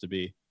it's supposed to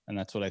be. And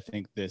that's what I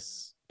think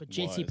this But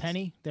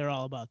JCPenney, they're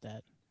all about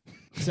that.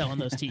 Selling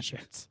those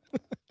t-shirts.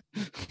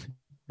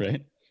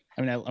 Right?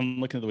 I mean, I'm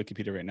looking at the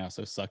Wikipedia right now.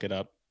 So Suck It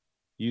Up,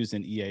 used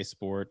in EA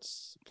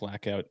Sports,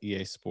 Blackout,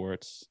 EA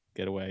Sports,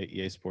 Getaway,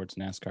 EA Sports,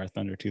 NASCAR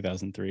Thunder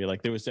 2003.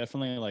 Like there was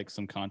definitely like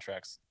some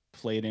contracts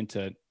played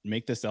into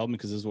make this album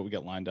because this is what we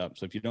got lined up.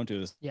 So if you don't do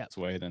this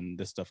way, then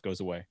this stuff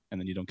goes away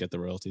and then you don't get the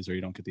royalties or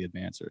you don't get the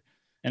advance.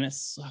 And it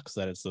sucks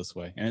that it's this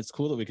way. And it's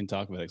cool that we can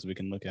talk about it because we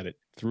can look at it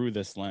through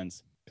this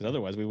lens because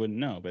otherwise we wouldn't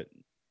know. But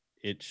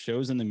it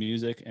shows in the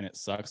music and it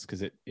sucks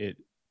because it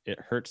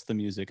hurts the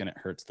music and it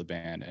hurts the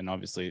band and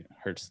obviously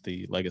hurts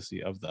the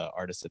legacy of the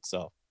artist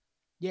itself.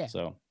 Yeah.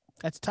 So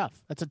that's tough.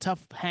 That's a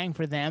tough hang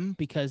for them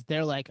because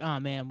they're like, oh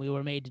man, we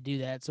were made to do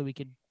that so we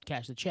could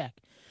cash the check.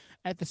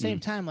 At the same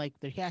time, like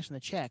they're cashing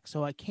the check.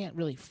 So I can't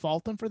really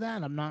fault them for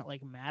that. I'm not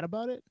like mad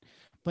about it,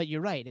 but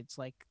you're right. It's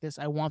like this,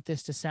 I want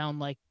this to sound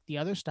like the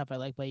other stuff I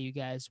like by you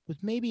guys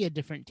with maybe a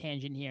different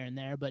tangent here and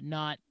there, but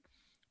not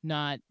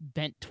not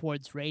bent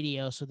towards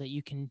radio so that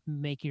you can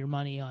make your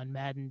money on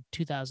Madden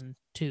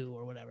 2002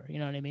 or whatever. You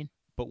know what I mean?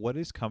 But what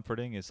is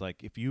comforting is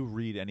like if you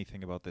read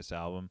anything about this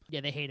album,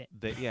 Yeah, they hate it.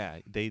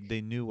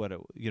 they knew what it,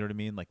 you know what I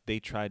mean? Like they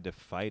tried to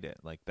fight it.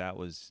 Like that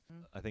was,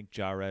 I think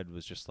Jared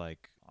was just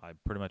like, I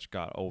pretty much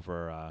got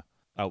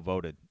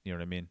outvoted. You know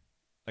what I mean?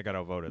 I got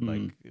outvoted.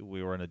 Like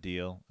we were in a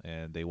deal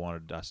and they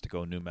wanted us to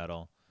go new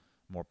metal,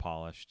 more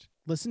polished.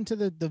 Listen to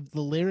the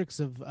lyrics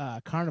of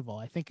Carnival.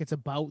 I think it's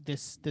about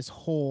this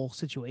whole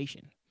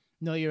situation.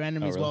 Know your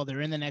enemies really? well.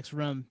 They're in the next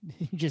room,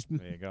 just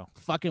There you go.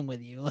 fucking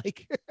with you.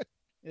 Like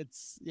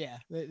it's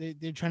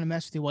they're trying to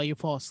mess with you while you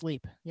fall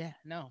asleep. Yeah,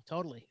 no,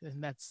 totally.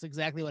 And that's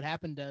exactly what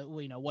happened to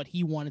what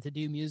he wanted to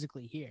do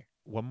musically here.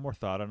 One more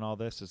thought on all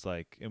this is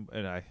like,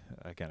 and I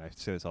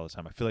say this all the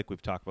time. I feel like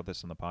we've talked about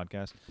this on the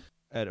podcast.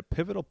 At a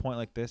pivotal point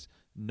like this,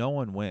 no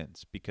one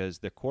wins because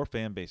their core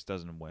fan base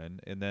doesn't win,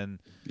 and then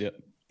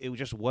it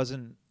just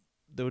wasn't.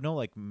 There were no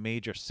like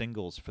major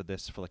singles for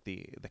this for like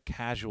the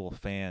casual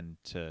fan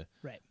to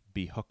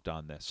be hooked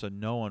on this. So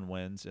no one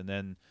wins, and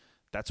then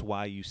that's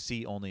why you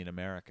see Only in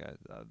America.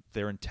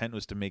 Their intent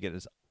was to make it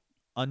as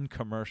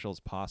uncommercial as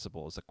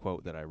possible. Is a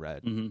quote that I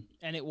read,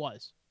 and it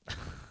was.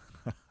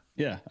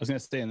 Yeah, I was gonna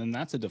say, and then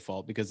that's a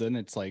default because then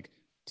it's like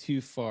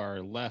too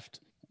far left,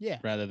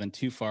 rather than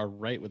too far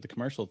right with the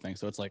commercial thing.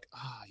 So it's like,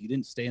 you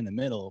didn't stay in the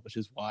middle, which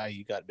is why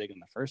you got big in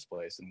the first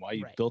place and why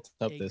you built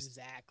up this,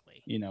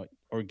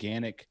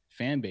 organic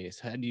fan base.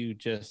 Had you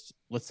just,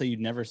 let's say you'd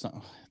never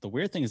signed. The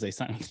weird thing is they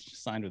signed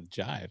with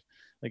Jive.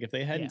 Like if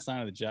they hadn't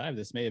signed with Jive,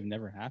 this may have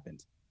never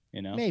happened.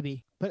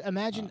 Maybe, but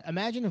imagine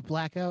if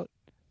Blackout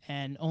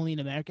and Only in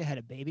America had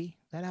a baby.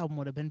 That album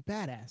would have been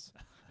badass.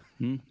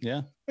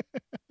 Yeah.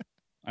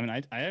 I mean,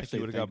 I actually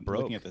would have got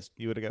broke. Looking at this,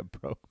 you would have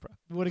got broke, bro.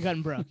 Would have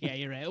gotten broke. Yeah,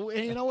 you're right.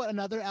 And you know what?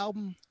 Another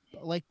album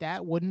like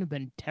that wouldn't have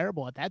been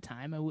terrible at that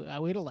time. I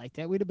would have liked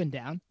it. We'd have been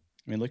down.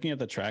 I mean, looking at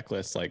the track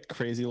list, like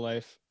Crazy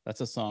Life,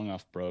 that's a song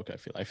off Broke.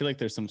 I feel like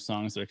there's some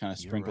songs that are kind of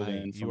sprinkled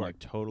in. You are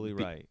totally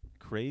right.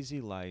 Crazy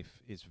Life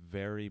is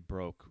very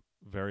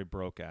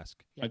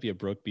broke-esque. Might be a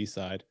Broke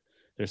B-side.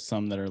 There's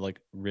some that are like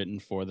written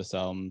for this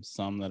album.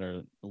 Some that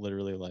are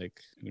literally like,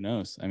 who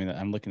knows? I mean,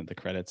 I'm looking at the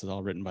credits. It's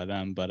all written by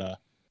them, but I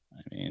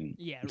mean,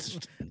 yeah,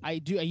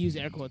 I use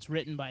air quotes,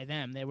 written by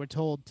them. They were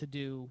told to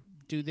do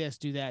this,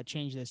 do that,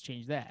 change this,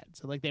 change that.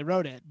 So like they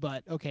wrote it,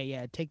 but okay,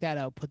 yeah, take that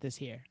out, put this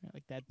here,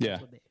 like that.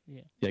 That's what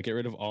they, get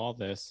rid of all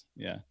this.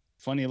 Yeah,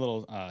 funny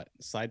little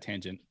side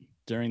tangent.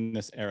 During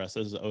this era,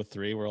 so this is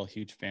 03. We're all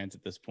huge fans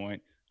at this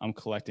point. I'm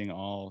collecting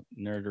all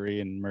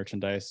nerdery and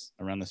merchandise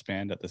around this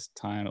band at this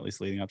time, at least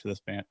leading up to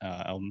this band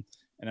album.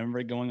 And I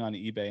remember going on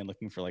eBay and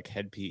looking for like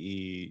Head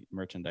PE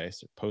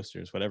merchandise or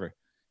posters, whatever.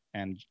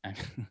 And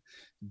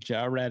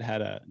Jared,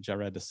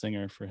 the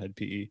singer for Head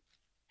PE,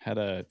 had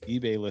a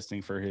eBay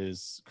listing for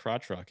his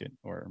crotch rocket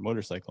or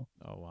motorcycle.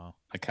 Oh wow!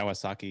 A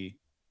Kawasaki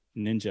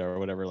Ninja or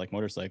whatever, like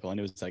motorcycle, and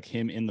it was like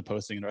him in the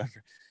posting and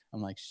whatever.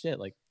 I'm like, shit!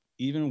 Like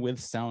even with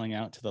selling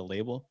out to the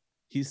label,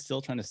 he's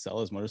still trying to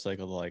sell his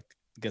motorcycle to like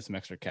get some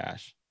extra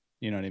cash.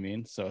 You know what I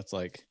mean? So it's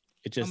like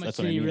it just how much that's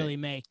do what I mean. You really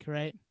make,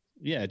 right?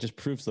 Yeah, it just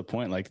proves the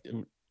point. Like,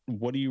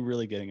 what are you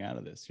really getting out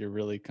of this?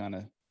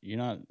 You're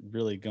not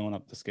really going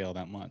up the scale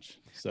that much.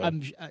 So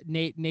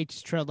Nate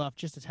just trailed off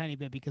just a tiny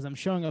bit because I'm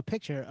showing a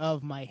picture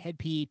of my Head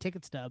PE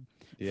ticket stub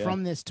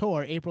from this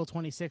tour, April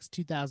 26,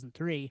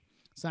 2003,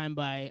 signed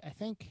by, I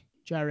think,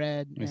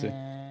 Jared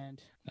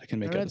and I can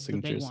make out the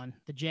signatures. The big one.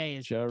 The J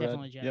is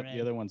definitely Jared. Yep,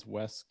 the other one's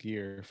Wes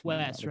Gear.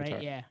 Wes,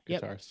 right? Yeah.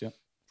 Guitarist, yep.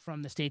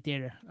 From the State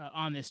Theater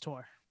on this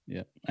tour.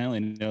 Yeah, I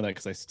only know that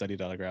because I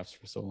studied autographs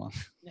for so long.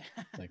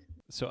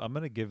 So I'm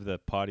gonna give the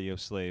Patio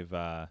Slave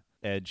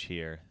edge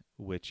here,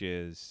 which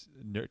is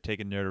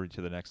taking nerdery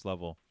to the next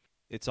level.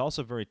 It's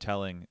also very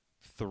telling.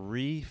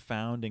 3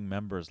 founding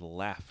members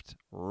left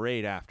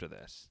right after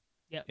this.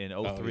 Yep. In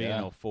 03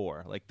 and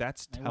 04. Like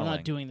that's telling. We're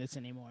not doing this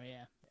anymore.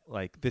 Yeah.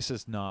 Like this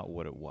is not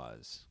what it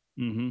was.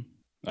 Mm-hmm.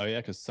 Oh yeah,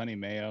 because Sonny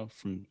Mayo,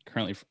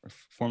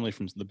 formerly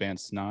from the band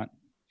Snot,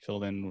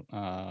 filled in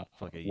for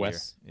like a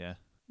Wes. Year. Yeah.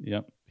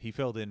 Yep. He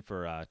filled in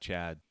for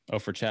Chad. Oh,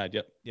 for Chad.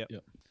 Yep.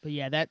 But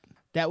yeah,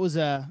 that was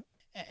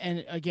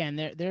and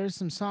again, there's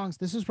some songs.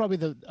 This was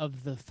probably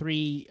of the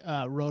 3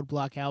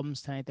 Roadblock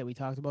albums tonight that we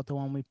talked about, the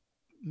one we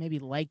maybe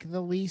like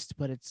the least,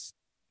 but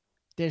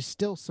there's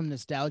still some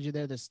nostalgia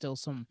there. There's still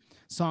some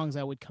songs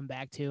I would come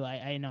back to.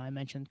 I know I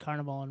mentioned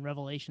Carnival and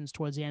Revelations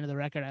towards the end of the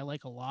record. I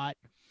like a lot.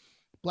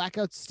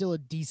 Blackout's still a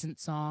decent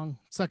song.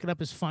 Suck It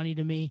Up is funny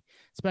to me,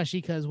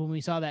 especially because when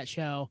we saw that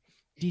show,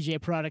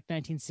 DJ Product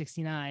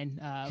 1969,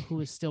 who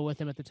was still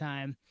with him at the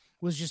time,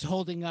 was just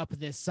holding up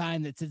this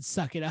sign that said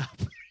 "Suck It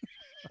Up,"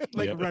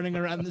 running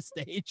around the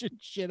stage and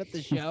shit at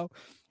the show.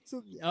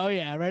 So,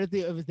 right at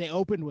they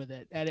opened with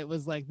it, and it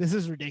was like, this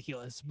is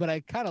ridiculous, but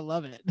I kind of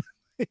love it.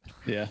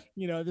 Yeah,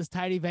 this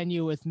tiny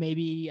venue with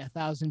maybe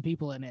 1,000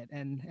 people in it,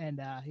 and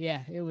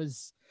it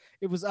was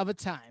of a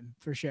time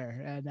for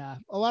sure, and a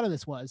lot of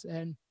this was,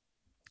 and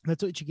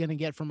that's what you're gonna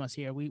get from us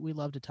here. We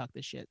love to talk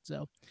this shit,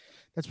 so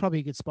that's probably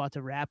a good spot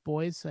to wrap,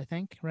 boys. I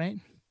think, right?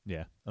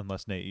 Yeah,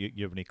 unless Nate,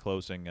 you have any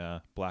closing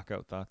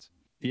blackout thoughts?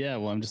 Yeah,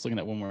 well, I'm just looking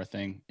at one more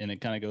thing, and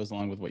it kind of goes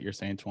along with what you're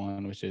saying,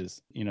 Tuan, which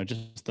is,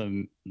 just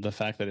the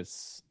fact that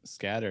it's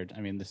scattered. I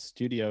mean, the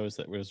studios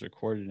that was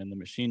recorded in the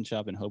Machine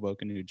Shop in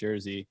Hoboken, New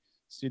Jersey,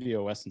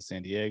 Studio West in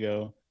San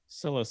Diego,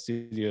 Solo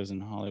Studios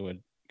in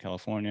Hollywood,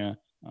 California,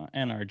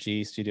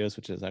 NRG Studios,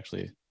 which is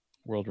actually a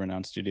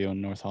world-renowned studio in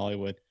North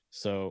Hollywood.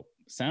 So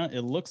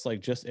it looks like,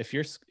 just if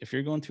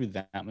you're going through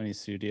that many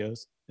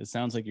studios, it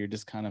sounds like you're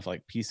just kind of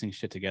like piecing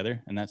shit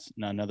together, and that's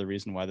another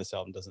reason why this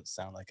album doesn't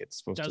sound like it's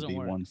supposed to be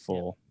work. one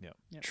full Yep.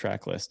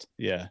 track list.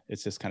 Yeah,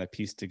 it's just kind of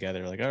pieced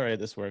together. Like, all right,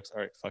 this works. All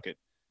right, fuck it.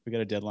 We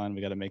got a deadline.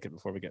 We got to make it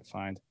before we get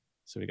fined.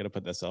 So we got to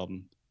put this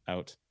album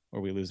out,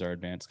 or we lose our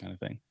advance, kind of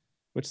thing,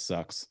 which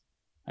sucks.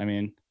 I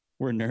mean,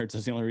 we're nerds.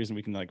 That's the only reason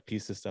we can like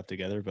piece this stuff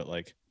together. But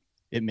like,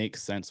 it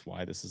makes sense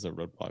why this is a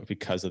roadblock,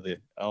 because of the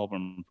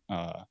album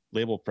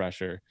label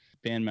pressure,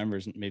 band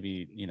members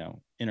maybe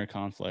inner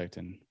conflict,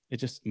 and it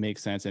just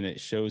makes sense, and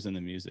it shows in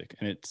the music.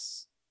 And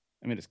it's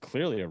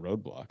clearly a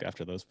roadblock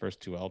after those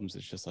first two albums.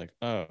 It's just like,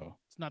 oh,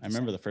 It's not. I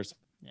remember the first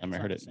time I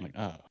heard it, I'm like,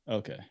 oh,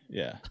 okay,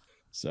 yeah.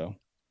 So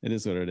it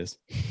is what it is.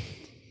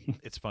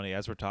 It's funny,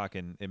 as we're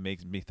talking, it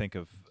makes me think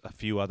of a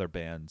few other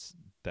bands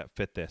that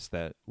fit this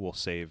that we'll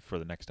save for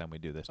the next time we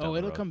do this.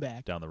 It'll come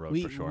back down the road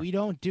we, for sure. We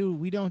don't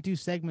do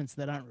segments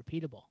that aren't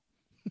repeatable.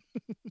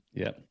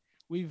 Yeah.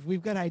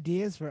 We've got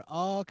ideas for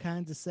all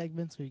kinds of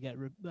segments. We've got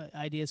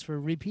ideas for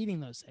repeating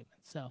those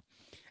segments. So,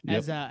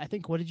 as I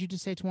think, what did you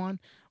just say, Tuan?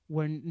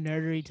 We're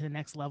nerdery to the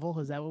next level.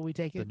 Is that what we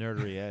take it? The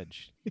nerdery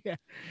edge.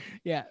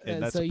 Yeah.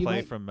 And that's so a you play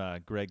might... from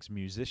Greg's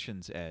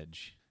Musician's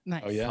Edge.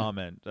 Nice. Oh, yeah.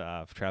 Comment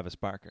of Travis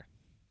Barker.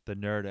 The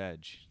nerd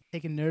edge.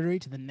 Taking nerdery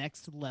to the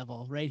next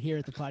level right here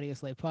at the Potty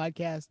Slave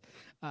podcast.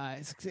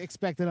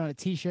 Expect it on a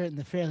t-shirt in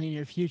the fairly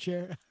near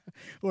future,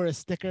 or a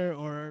sticker,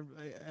 or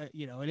an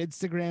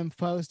Instagram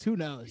post. Who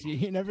knows?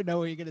 You never know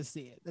where you're going to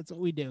see it. That's what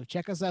we do.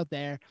 Check us out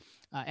there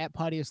at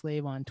Potty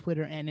Slave on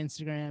Twitter and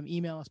Instagram.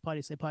 Email us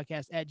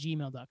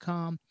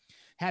pottyslavepodcast@gmail.com.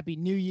 Happy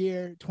New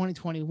Year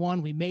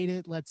 2021. We made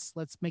it. Let's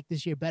make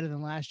this year better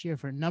than last year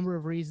for a number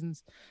of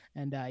reasons.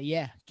 And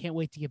can't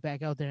wait to get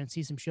back out there and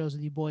see some shows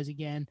with you boys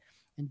again,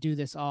 and do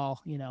this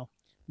all,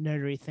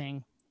 nerdery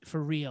thing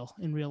for real,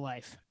 in real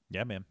life.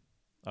 Yeah, man.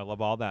 I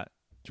love all that.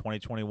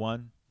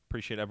 2021.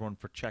 Appreciate everyone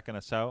for checking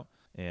us out.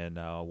 And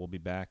we'll be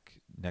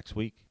back next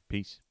week.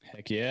 Peace.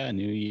 Heck yeah.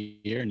 New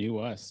year, new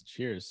us.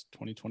 Cheers.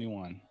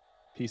 2021.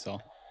 Peace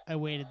all. I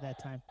waited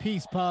that time.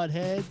 Peace,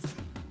 podheads.